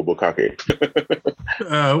 Google bukake.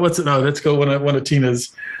 What's it? Oh, let's go one of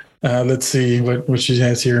Tina's. Let's see what she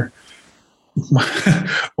has here.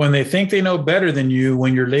 When they think they know better than you,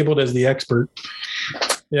 when you're labeled as the expert.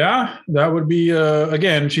 Yeah, that would be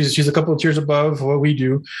again. She's a couple of tiers above what we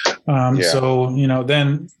do. So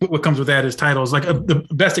then what comes with that is titles. Like the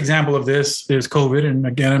best example of this is COVID. And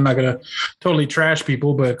again, I'm not going to totally trash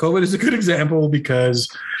people, but COVID is a good example because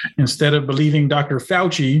instead of believing Dr.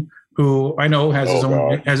 Fauci, who I know has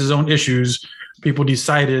his own issues, people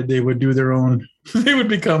decided they would do their own. They would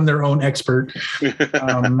become their own expert.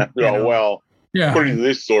 According to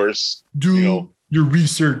this source, do your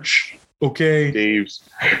research. Okay.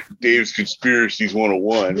 Dave's Conspiracies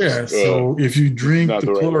 101. Yeah. So if you drink the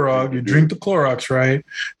Clorox, you drink the Clorox, right?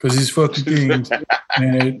 Because these fucking things,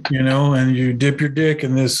 and and you dip your dick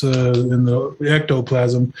in this in the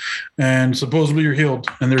ectoplasm, and supposedly you're healed,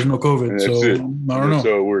 and there's no COVID. So I don't know.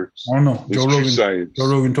 So it works. I don't know. Joe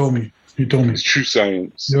Rogan told me. He told me. It's true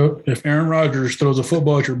science. Yep. If Aaron Rodgers throws a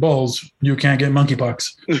football at your balls, you can't get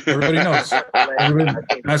monkeypox. Everybody knows.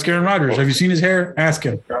 Ask Aaron Rodgers. Have you seen his hair? Ask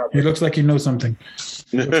him. He looks like he knows something.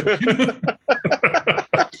 But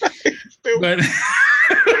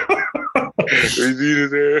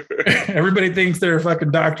everybody thinks they're a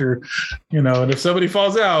fucking doctor, and if somebody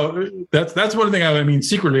falls out, that's one thing. I mean,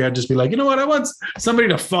 secretly, I'd just be like, you know what? I want somebody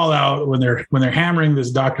to fall out when they're hammering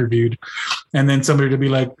this doctor dude, and then somebody to be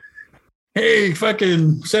like, hey,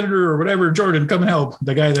 fucking Senator or whatever, Jordan, come and help.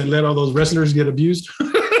 The guy that let all those wrestlers get abused.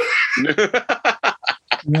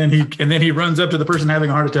 and then he runs up to the person having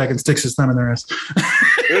a heart attack and sticks his thumb in their ass.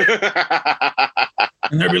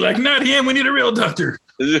 And they'll be like, not him, we need a real doctor.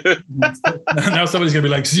 Now somebody's going to be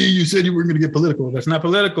like, see, you said you weren't going to get political. That's not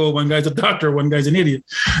political. One guy's a doctor, one guy's an idiot.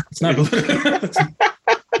 It's not political.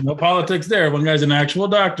 No politics there. One guy's an actual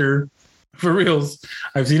doctor. For reals.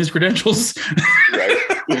 I've seen his credentials. Right.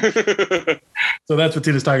 So that's what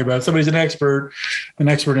Tina's talking about. Somebody's an expert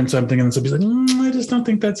in something, and somebody's like, I just don't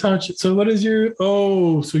think that's how it should. So what is your,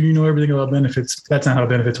 so you know everything about benefits. That's not how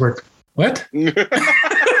benefits work. What?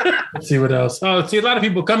 Let's see what else. Oh, see, a lot of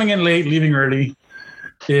people coming in late, leaving early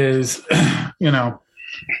is, I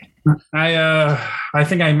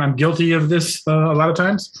think I'm guilty of this a lot of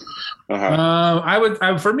times.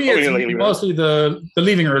 For me, it's mostly the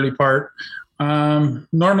leaving early part.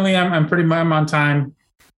 Normally I'm on time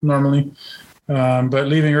normally. But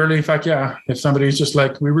leaving early, fuck yeah. If somebody's just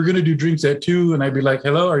like, we were going to do drinks at 2:00, and I'd be like,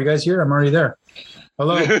 hello, are you guys here? I'm already there.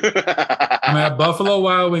 Hello. I'm at Buffalo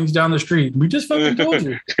Wild Wings down the street. We just fucking told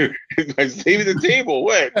you. Save the table.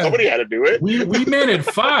 What? Somebody had to do it. We met at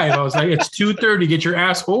 5. I was like, it's 2:30. Get your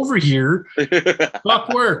ass over here. Fuck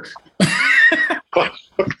work.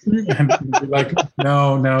 And like,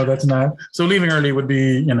 no, that's not. So leaving early would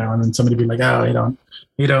be, and then somebody would be like, oh,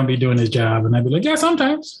 he don't be doing his job. And I'd be like, yeah,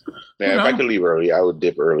 sometimes. Man, if I could leave early, I would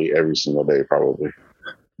dip early every single day, probably.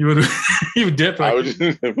 You would dip. I would just,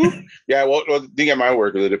 yeah. Well, the thing at my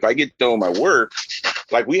work is that if I get done with my work,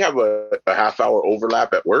 like we have a half-hour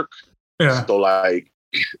overlap at work. Yeah. So like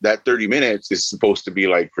that 30 minutes is supposed to be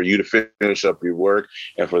like for you to finish up your work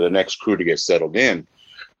and for the next crew to get settled in.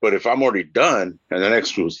 But if I'm already done and the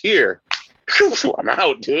next crew's here, I'm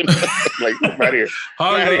out, dude. Like, I'm out of here.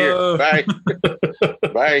 I'm out of here. Bye.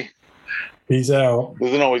 Bye. Peace out.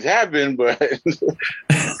 Doesn't always happen, but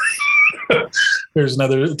there's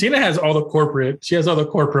another. Tina has all the corporate. She has all the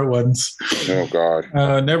corporate ones. Oh God.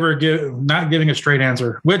 Not giving a straight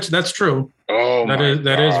answer, which that's true. Oh, that is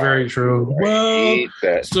very true.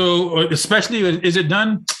 So especially, is it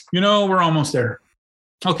done? We're almost there.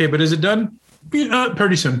 Okay, but is it done?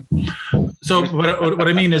 Pretty soon. So what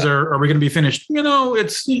I mean is, are we going to be finished? We'll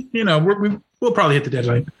probably hit the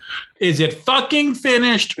deadline. Is it fucking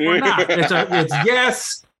finished or not? It's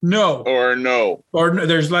yes, no, or no. Or no.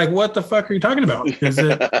 There's like, what the fuck are you talking about? Is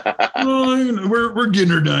it? We're getting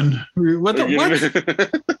her done. What? We're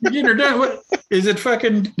getting her done. What is it?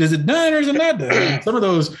 Fucking? Is it done or is it not done? Some of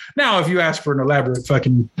those. Now, if you ask for an elaborate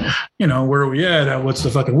fucking, where are we at? What's the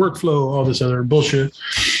fucking workflow? All this other bullshit.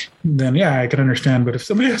 Then I can understand. But if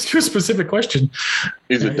somebody asks you a specific question,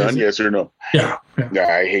 is it done? Yes or no? Yeah.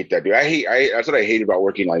 I hate that, dude. That's what I hate about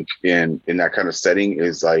working like in that kind of setting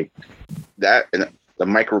is like that and the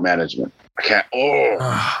micromanagement. I can't.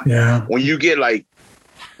 Yeah. When you get like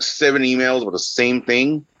 7 emails with the same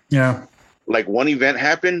thing. Yeah. Like one event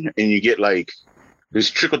happened and you get like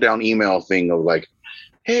this trickle down email thing of like,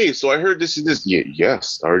 hey, so I heard this is this.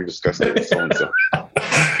 Yes, I already discussed it with so and so.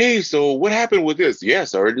 Hey, so what happened with this?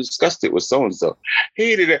 Yes, I already discussed it with so and so.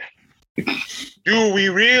 Hey, do we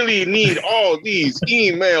really need all these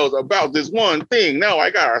emails about this one thing? Now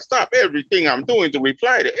I gotta stop everything I'm doing to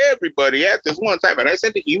reply to everybody at this one time. And I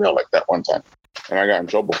sent an email like that one time, and I got in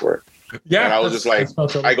trouble for it. Yeah, and I was just like,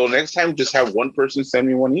 I go, next time, just have one person send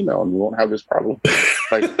me one email, and we won't have this problem.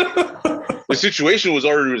 Like. The situation was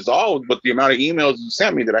already resolved, but the amount of emails you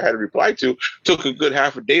sent me that I had to reply to took a good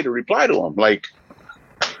half a day to reply to them. Like,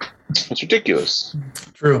 it's ridiculous.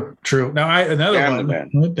 True. Now, Damn the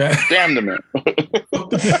man.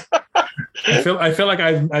 I feel like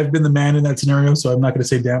I've been the man in that scenario, so I'm not going to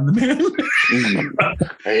say damn the man.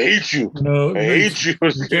 I hate you. No, I hate you.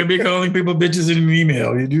 You can't be calling people bitches in an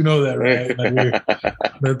email. You do know that, right? Like,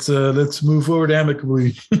 let's move forward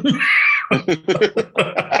amicably.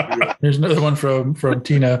 There's another one from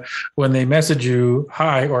Tina. When they message you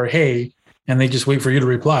hi or hey, and they just wait for you to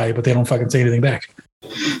reply, but they don't fucking say anything back.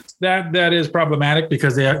 That is problematic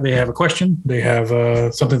because they have a question, they have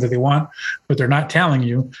something that they want, but they're not telling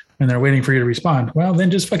you, and they're waiting for you to respond. Well, then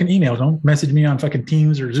just fucking email. Don't message me on fucking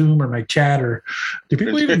Teams or Zoom or my chat. Or do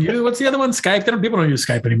people even use what's the other one? Skype. People don't use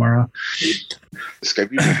Skype anymore. Huh?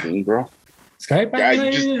 Skype is a thing, bro. Skype.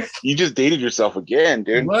 Yeah, you just dated yourself again,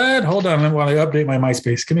 dude. What? Hold on while I update my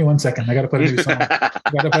MySpace. Give me 1 second. I got to put a new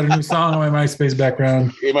song. On my MySpace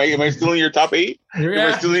background. Am I still in your top 8? Am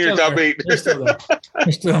I still in your top 8? You're still there.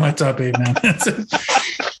 You're still in my top 8, man.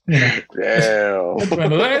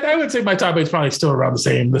 Damn. I would say my top 8 is probably still around the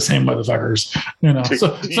same motherfuckers.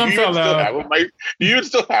 So some fell out. Do you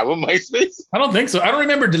still have a MySpace? I don't think so. I don't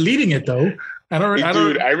remember deleting it though. I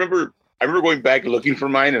remember going back looking for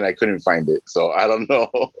mine and I couldn't find it. So I don't know.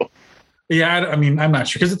 Yeah, I mean, I'm not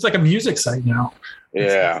sure because it's like a music site now.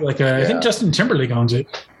 Yeah. I think Justin Timberlake owns it.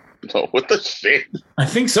 No, what the shit? I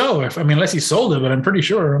think so. Unless he sold it, but I'm pretty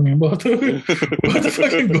sure. I mean, we'll have to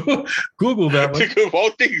fucking Google that one. Of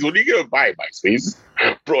all things, when are you going to buy MySpace?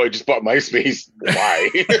 Bro, I just bought MySpace.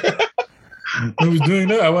 Why? I was doing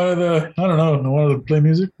that. I wanted to play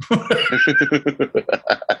music.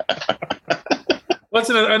 What's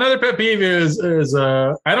another pet peeve is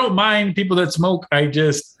I don't mind people that smoke. I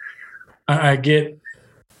get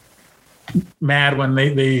mad when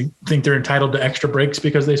they think they're entitled to extra breaks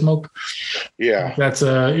because they smoke. Yeah. That's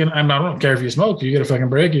I don't care if you smoke, you get a fucking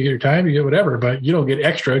break, you get your time, you get whatever, but you don't get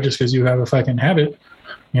extra just because you have a fucking habit.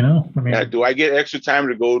 Do I get extra time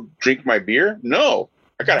to go drink my beer? No.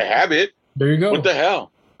 I got a habit. There you go. What the hell?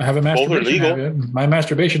 I have a masturbation habit. My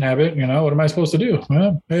masturbation habit, what am I supposed to do?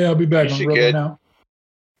 Well, hey, I'll be back. I'm rolling now.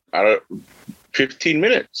 15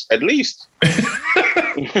 minutes at least.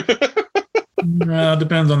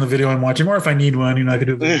 Depends on the video I'm watching, or if I need one, I could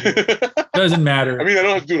do it. Doesn't matter. I mean, I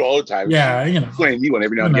don't have to do it all the time. Yeah, I need one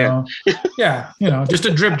every now and again. Yeah, just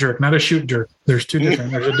a drip jerk, not a shoot jerk. There's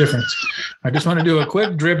a difference. I just want to do a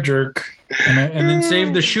quick drip jerk and then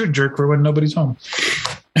save the shoot jerk for when nobody's home.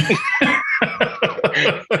 And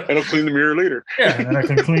I'll clean the mirror later. Yeah, and I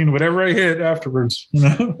can clean whatever I hit afterwards.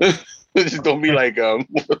 Just don't be like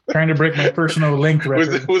trying to break my personal length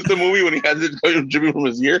record. Was the movie when he had it dripping from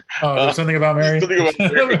his ear? Oh, there's something about Mary. Something about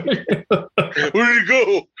Mary. Where did he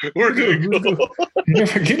go? Where did he go?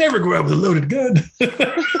 You never go out with a loaded gun.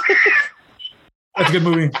 That's a good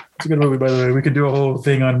movie. It's a good movie, by the way. We could do a whole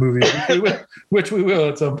thing on movies, which we will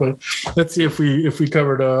at some point. Let's see if we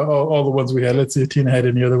covered all the ones we had. Let's see if Tina had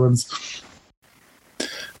any other ones.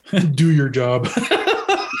 Do your job.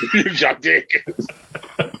 Your job, Dick.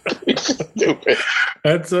 Stupid.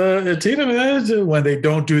 That's Tina, man. When they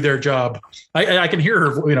don't do their job, I can hear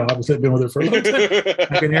her. Obviously I've been with her for a long time.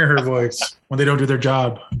 I can hear her voice when they don't do their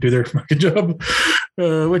job, do their fucking job,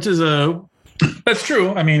 which is That's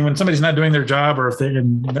true. I mean, when somebody's not doing their job, or if they,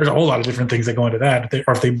 and there's a whole lot of different things that go into that,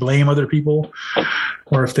 or if they blame other people,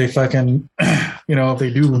 or if they fucking, if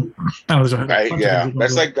they do, I don't know,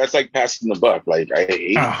 that's like passing the buck. Like, I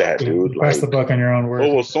hate that, dude. Pass like, the buck on your own work.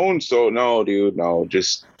 Oh, well, so and so, no, dude, no,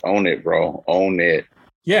 just own it, bro, own it.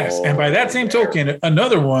 Yes, and by that same token,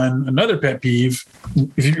 another pet peeve: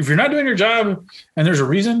 if you're not doing your job and there's a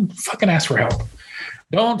reason, fucking ask for help.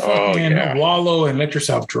 Don't fucking wallow and let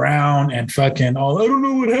yourself drown and fucking I don't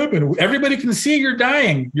know what happened. Everybody can see you're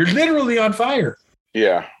dying. You're literally on fire.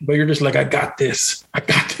 Yeah. But you're just like, I got this,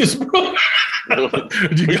 bro.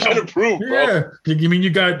 You got to prove, bro. Yeah. You mean you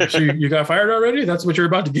got fired already? That's what you're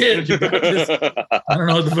about to get. You got this. I don't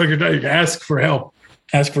know what the fuck you're doing. You ask for help.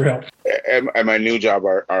 Ask for help. At my new job,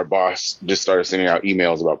 our boss just started sending out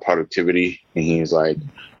emails about productivity. And he's like,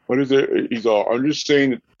 what is it? He's all, I'm just saying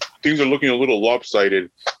that things are looking a little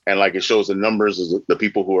lopsided. And like it shows the numbers of the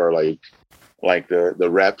people who are like the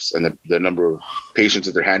reps and the number of patients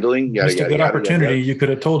that they're handling. Just a good opportunity. You could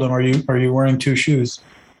have told them, are you wearing two shoes?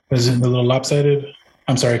 Is it a little lopsided?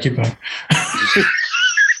 I'm sorry, keep going.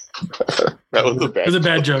 That was a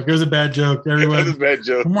bad joke. It was a bad joke. Everyone. That was a bad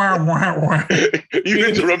joke. You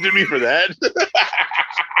interrupted me for that.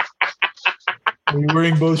 Are you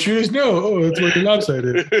wearing both shoes? No. Oh, it's looking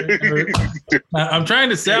lopsided. I'm trying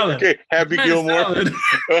to sell it. Okay, Happy Gilmore.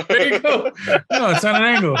 There you go. No, it's not an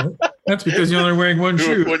angle. That's because you're only wearing one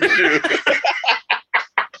shoe. One shoe.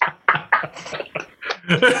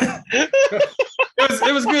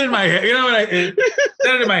 It was good in my head. You know what? It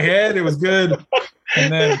said it in my head. It was good.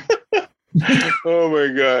 And then. Oh my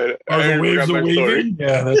God. Are the waves a waving? Story.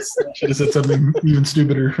 Yeah, I should have said something even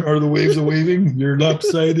stupider. Are the waves a waving? You're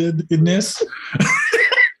lopsidedness.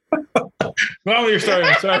 Well, you're sorry.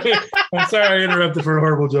 I'm sorry I interrupted for a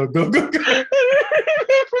horrible joke. Go.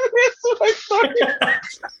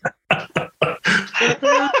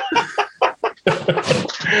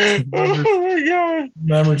 Oh my God.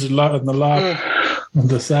 Numbers a lot on the lock on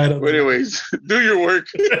the side of. Anyways, do your work.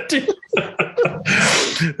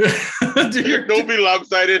 Don't be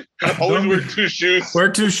lopsided. Always wear two shoes. Wear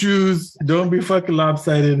two shoes. Don't be fucking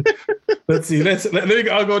lopsided. Let's see.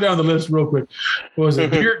 I'll go down the list real quick. What was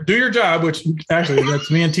it? Do your job, which actually that's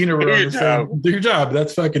me and Tina were on the same. Do your job.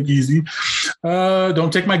 That's fucking easy.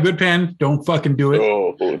 Don't take my good pen. Don't fucking do it.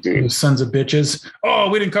 Oh, dude. You sons of bitches. Oh,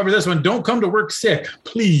 we didn't cover this one. Don't come to work sick,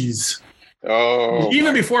 please. Oh,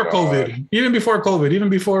 even before COVID, even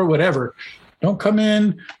before whatever. Don't come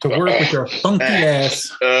in to work with your funky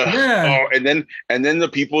ass. Oh, and then the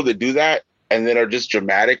people that do that and then are just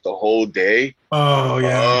dramatic the whole day. Oh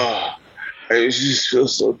yeah. It just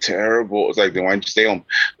feels so terrible. It's like, then why don't you stay home?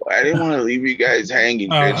 Well, I didn't want to leave you guys hanging.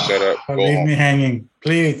 Bitch, shut up. Go leave home. Me hanging,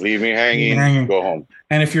 please. Leave me hanging. Go home.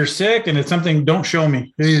 And if you're sick and it's something, don't show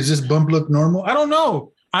me. Hey, does this bump look normal? I don't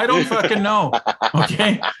know. I don't fucking know.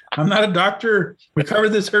 Okay, I'm not a doctor. We covered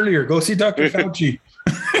this earlier. Go see Dr. Fauci.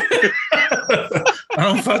 I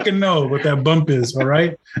don't fucking know what that bump is. All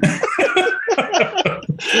right.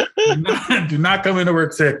 Do not come into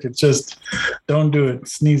work sick. It's just don't do it.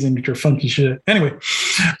 Sneezing at your funky shit. Anyway,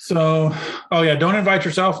 so don't invite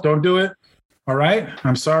yourself. Don't do it. All right.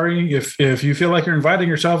 I'm sorry if you feel like you're inviting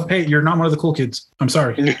yourself. Hey, you're not one of the cool kids. I'm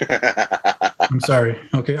sorry. I'm sorry.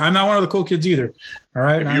 Okay, I'm not one of the cool kids either. All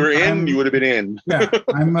right. If you were you would have been in. Yeah,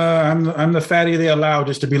 I'm the fatty they allow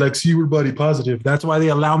just to be like, see, we're body positive. That's why they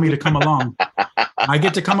allow me to come along. I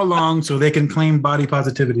get to come along so they can claim body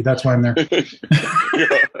positivity. That's why I'm there.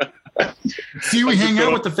 See, we hang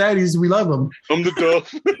out with the fatties. We love them. I'm the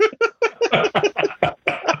duff.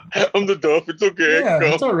 I'm the duff. It's okay. Yeah,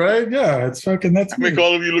 it's all right. Yeah, it's fucking. That's make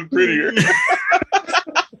all of you look prettier.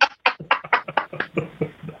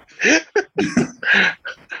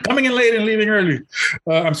 Coming in late and leaving early.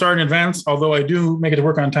 I'm sorry in advance. Although I do make it to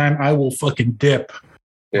work on time, I will fucking dip.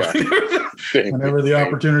 Yeah. Whenever the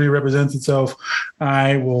opportunity represents itself,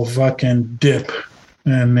 I will fucking dip.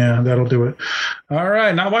 And yeah, that'll do it. All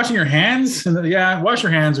right. Not washing your hands. Wash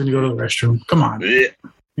your hands when you go to the restroom. Come on. Yeah.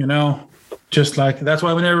 You know, just like that's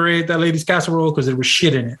why we never ate that lady's casserole, because there was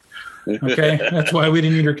shit in it. Okay. That's why we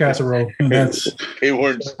didn't eat her casserole. And they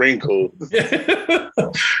weren't sprinkled.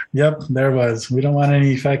 Yep, there was. We don't want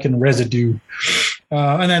any fucking residue.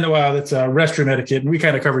 And then, that's restroom etiquette. And we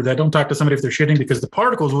kind of covered that. Don't talk to somebody if they're shitting, because the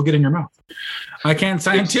particles will get in your mouth. I can't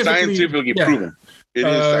scientifically proven. It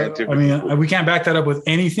is scientific. I mean, we can't back that up with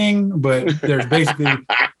anything, but there's basically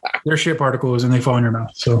they're shit particles and they fall in your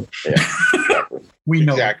mouth. So we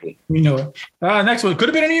know exactly. We know it. Next one could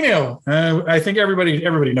have been an email. I think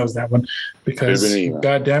everybody knows that one, because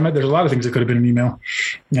God damn it, there's a lot of things that could have been an email.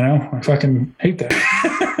 You know, I fucking hate that.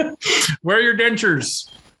 Wear your dentures.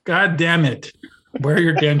 God damn it. Wear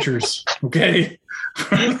your dentures. Okay.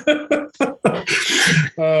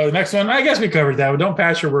 Next one. I guess we covered that. Don't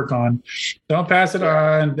pass your work on. Don't pass it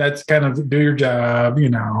on. That's kind of do your job.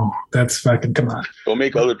 That's fucking, come on. Don't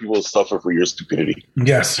make other people suffer for your stupidity.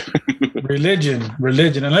 Yes.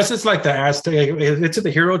 Religion. Unless it's like the Aztec, it's at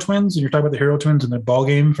the Hero Twins, and you're talking about the Hero Twins and the ball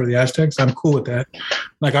game for the Aztecs. I'm cool with that.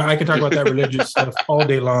 Like I can talk about that religious stuff all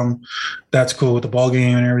day long. That's cool with the ball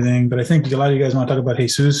game and everything. But I think a lot of you guys want to talk about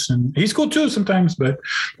Jesus, and he's cool too sometimes, but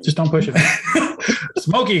just don't push it.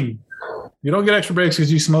 Smoking. You don't get extra breaks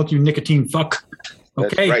because you smoke, you nicotine fuck.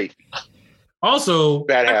 Okay. That's right. Also,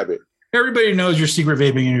 bad habit. Everybody knows you're secret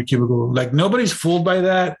vaping in your cubicle. Like nobody's fooled by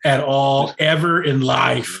that at all, ever in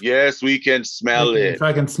life. Yes, we can smell it. If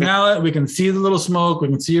I can smell it, we can see the little smoke. We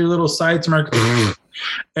can see your little side smirk.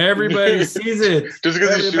 Everybody sees it. Just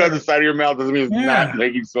because you shoot out the side of your mouth doesn't mean it's not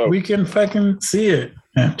making smoke. We can fucking see it.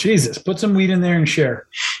 Yeah, Jesus, put some weed in there and share.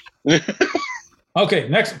 Okay,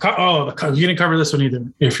 next. You didn't cover this one either.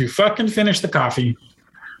 If you fucking finish the coffee,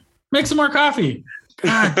 make some more coffee.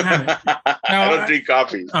 God damn it. I don't drink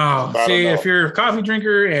coffee. If you're a coffee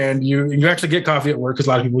drinker and you actually get coffee at work, because a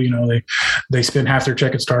lot of people, they spend half their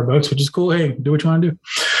check at Starbucks, which is cool. Hey, do what you want to do.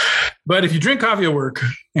 But if you drink coffee at work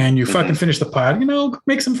and you fucking finish the pot,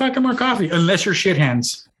 make some fucking more coffee. Unless you're shit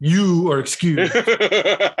hands, you are excused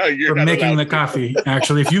for making the coffee.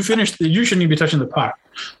 Actually, if you finish, you shouldn't even be touching the pot.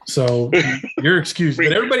 So you're excused.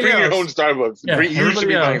 But everybody else, your own Starbucks. Yeah, you should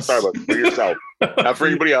be buying Starbucks for yourself, not for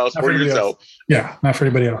anybody else. For yourself. Yeah, not for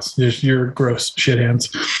anybody else. You're gross shit hands.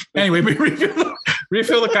 Anyway,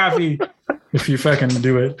 refill the coffee. If you fucking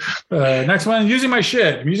do it. Next one, using my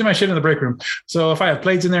shit. I'm using my shit in the break room. So if I have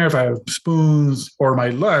plates in there, if I have spoons or my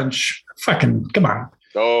lunch, fucking come on.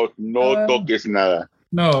 Oh, no toques nada.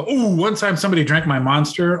 No. Ooh, one time somebody drank my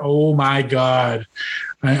Monster. Oh my God.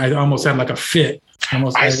 I almost had like a fit.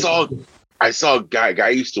 I saw a guy I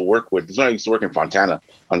used to work with. This one I used to work in Fontana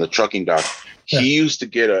on the trucking dock. He used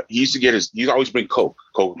to always bring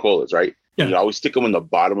Coca-Colas, right? Yeah. He'd always stick them in the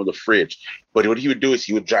bottom of the fridge. But what he would do is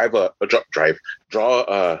he would draw a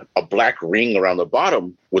black ring around the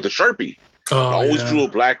bottom with a Sharpie. Always drew a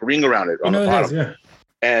black ring around it on the bottom.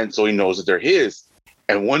 And so he knows that they're his.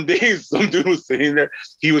 And one day some dude was sitting there.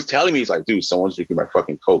 He was telling me, he's like, dude, someone's drinking my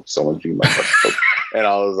fucking Coke. Someone's drinking my fucking Coke. And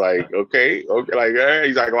I was like, okay. Like,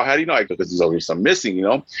 he's like, well, how do you know? Because there's always some missing,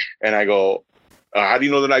 And I go, how do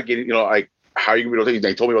you know they're not getting, how are you going to be able to?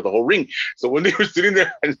 They told me about the whole ring. So when they were sitting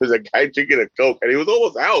there, and there's a guy drinking a Coke, and it was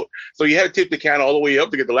almost out. So he had to tip the can all the way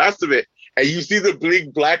up to get the last of it. And you see the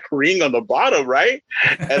big black ring on the bottom, right?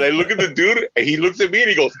 And I look at the dude, and he looks at me, and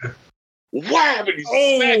he goes, wow! And he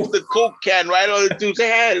smacks the Coke can right on the dude's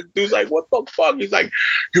head. The dude's like, what the fuck? He's like,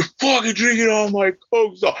 you're fucking drinking all my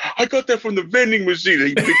Coke. So I got that from the vending machine. And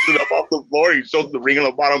he picks it up off the floor. He shows the ring on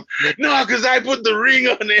the bottom. No, because I put the ring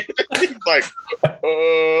on it. He's like,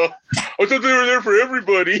 I thought they were there for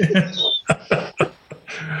everybody. That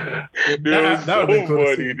would be cool.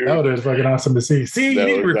 Funny, dude. That would have been fucking awesome to see. See, you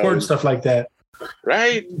need to record stuff like that.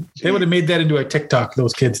 Right? They would have made that into a TikTok,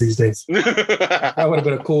 those kids these days. That would have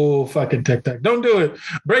been a cool fucking TikTok. Don't do it.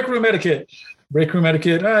 Break room etiquette.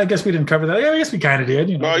 I guess we didn't cover that. Yeah, I guess we kind of did.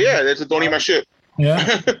 Oh, yeah. That's a don't eat my shit. Yeah.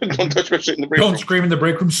 Don't touch my shit in the break room. Don't scream in the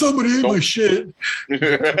break room. Somebody ate my shit.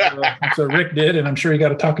 So Rick did, and I'm sure he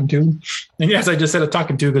got a talking to. And yes, I just said a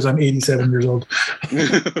talking to because I'm 87 years old.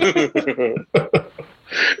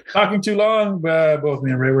 Talking too long, both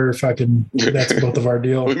me and Ray were fucking. That's both of our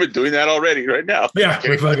deal. We've been doing that already, right now. Yeah, okay.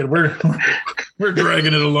 we're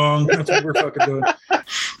dragging it along. That's what we're fucking doing.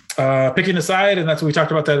 Picking a side, and that's what we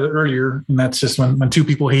talked about that earlier. And that's just when two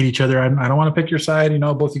people hate each other. I don't want to pick your side.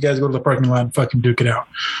 Both you guys go to the parking lot and fucking duke it out.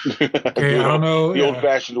 Okay, I don't know. The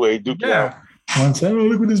old-fashioned way, duke it out. One side,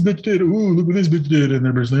 look what this bitch did. Ooh, look what this bitch did. And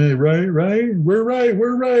they're just like, hey, right. We're right.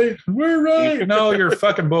 No, you're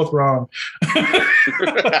fucking both wrong.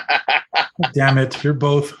 Damn it. You're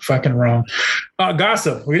both fucking wrong.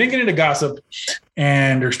 Gossip. We didn't get into gossip.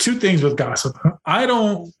 And there's two things with gossip. I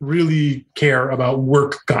don't really care about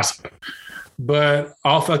work gossip, but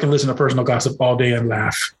I'll fucking listen to personal gossip all day and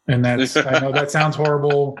laugh. And I know that sounds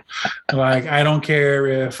horrible. Like, I don't care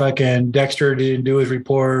if fucking Dexter didn't do his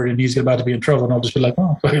report and he's about to be in trouble. And I'll just be like,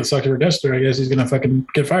 oh, fucking suck for Dexter. I guess he's going to fucking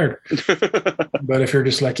get fired. But if you're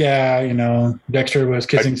just like, yeah, Dexter was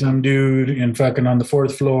kissing some dude and fucking on the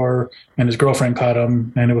 4th floor and his girlfriend caught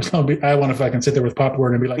him. And it was, I want to fucking sit there with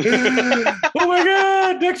popcorn and be like, oh my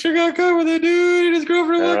God, Dexter got caught with a dude and his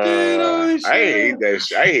girlfriend looking. Holy shit. I hate that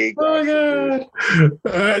shit. I hate that. Oh my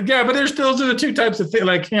God. Yeah, but there's still the two types of things.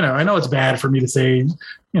 Like, I know it's bad for me to say,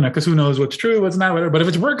 because who knows what's true, what's not, whatever. But if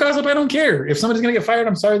it's work gossip, I don't care. If somebody's going to get fired,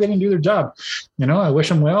 I'm sorry they didn't do their job. I wish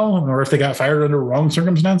them well. Or if they got fired under wrong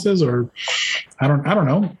circumstances, or I don't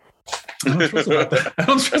know. I don't stress about that. I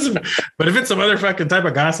don't stress about. But if it's some other fucking type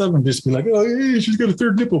of gossip, and just be like, oh, hey, she's got a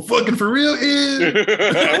third nipple, fucking for real. Well,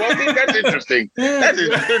 I think that's interesting. That's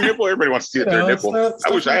a third nipple. Everybody wants to see a third nipple. I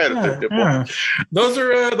wish I had a third nipple. Yeah. Those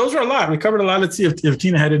are a lot. We covered a lot. Let's see if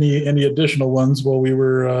Tina had any additional ones while we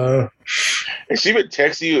were. Has she been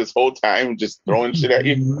texting you this whole time, just throwing shit at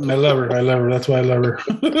you? I love her. That's why I love her.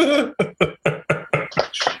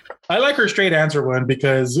 I like her straight answer one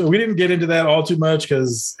because we didn't get into that all too much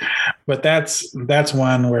but that's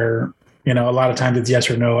one where, a lot of times it's yes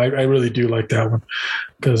or no. I really do like that one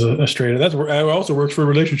because a straight, it also works for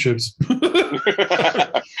relationships.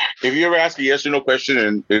 If you ever ask a yes or no question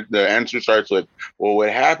and the answer starts with, well, what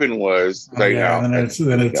happened was, then it's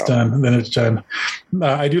done.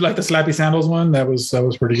 I do like the slappy sandals one. That was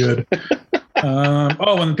pretty good.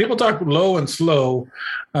 When people talk low and slow,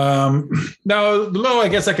 now low, I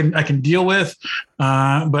guess I can deal with,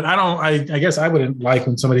 but I guess I wouldn't like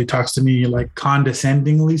when somebody talks to me like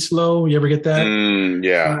condescendingly slow. You ever get that? I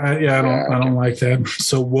don't like that.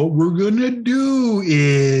 So what we're gonna do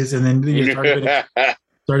is, and then it's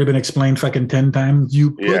already been explained fucking 10 times.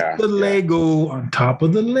 You put the Lego on top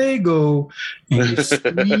of the Lego and you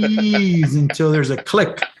squeeze until there's a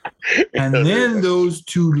click. And then those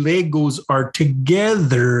two Legos are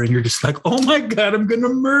together and you're just like, oh my God, I'm going to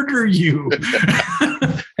murder you.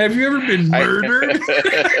 Have you ever been murdered?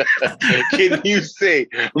 Can you say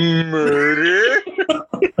murder?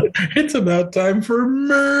 It's about time for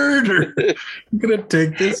murder. I'm going to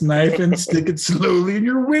take this knife and stick it slowly in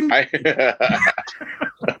your window.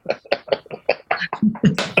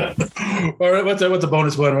 All right, what's a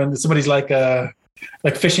bonus one when somebody's like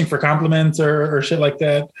fishing for compliments or shit like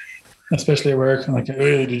that, especially at work? Like,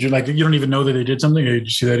 hey, did you you don't even know that they did something? Hey, did you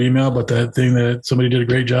see that email about that thing that somebody did a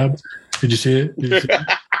great job? Did you see it?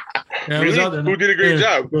 Yeah, really? Who did a great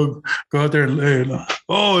job? Go out there and it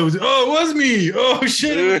was me. Oh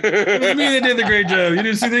shit, it was me that did the great job. You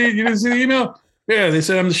didn't see the email? Yeah, they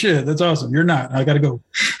said I'm the shit. That's awesome. You're not. I gotta go.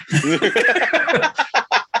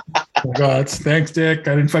 Oh God, thanks, Dick.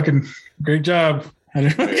 I didn't fucking great job. I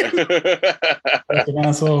didn't fucking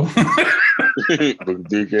asshole.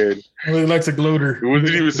 Dickhead. Really likes a gloater. It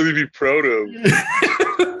wasn't even something to be proud of.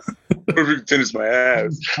 Perfect tennis my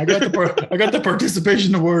ass. I got the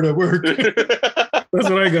participation award at work. That's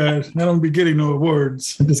what I got. I don't be getting no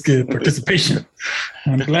awards. I just get participation.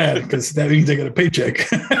 I'm glad because that means I got a paycheck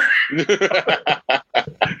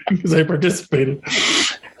because I participated.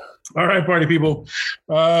 All right, party people.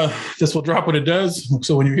 This will drop when it does.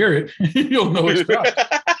 So when you hear it, you'll know it's dropped.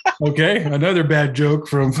 Okay, another bad joke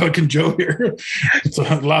from fucking Joe here. It's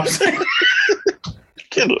a lopsided.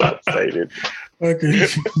 Get lopsided. Okay,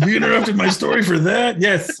 you interrupted my story for that?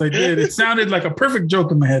 Yes, I did. It sounded like a perfect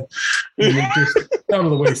joke in my head. And it just fell to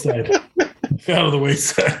the wayside.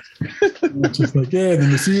 It's just like, yeah, then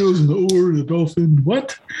the seals and the oar, the dolphin.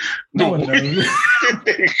 What? No one knows.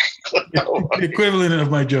 The equivalent of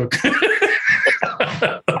my joke.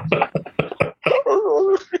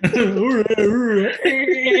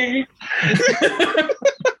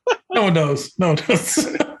 No one knows.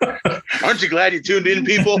 Aren't you glad you tuned in,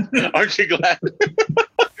 people? Aren't you glad?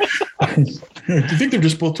 You think they're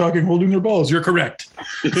just both talking, holding their balls? You're correct.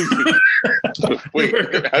 Wait,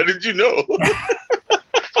 how did you know?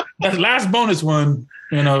 That last bonus one,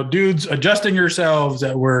 dudes adjusting yourselves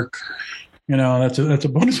at work. That's a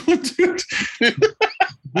bonus one, dude.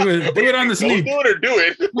 Do it on the sneak. Don't do it or do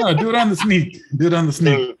it. No, do it on the sneak.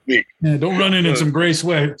 Yeah, don't run in some gray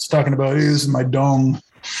sweats talking about, hey, this is my dong.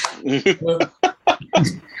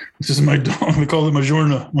 This is my dong. We call it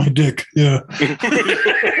Majorna, my dick. Yeah.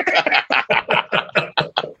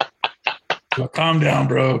 Well, calm down,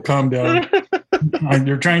 bro. Calm down.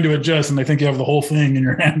 You're trying to adjust, and I think you have the whole thing in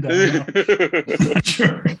your hand.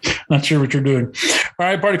 Not sure what you're doing. All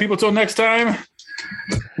right, party people. Till next time.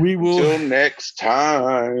 Till next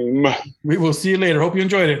time. We will see you later. Hope you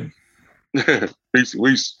enjoyed it. Peace.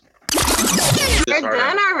 We're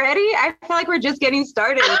done already? I feel like we're just getting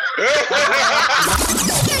started.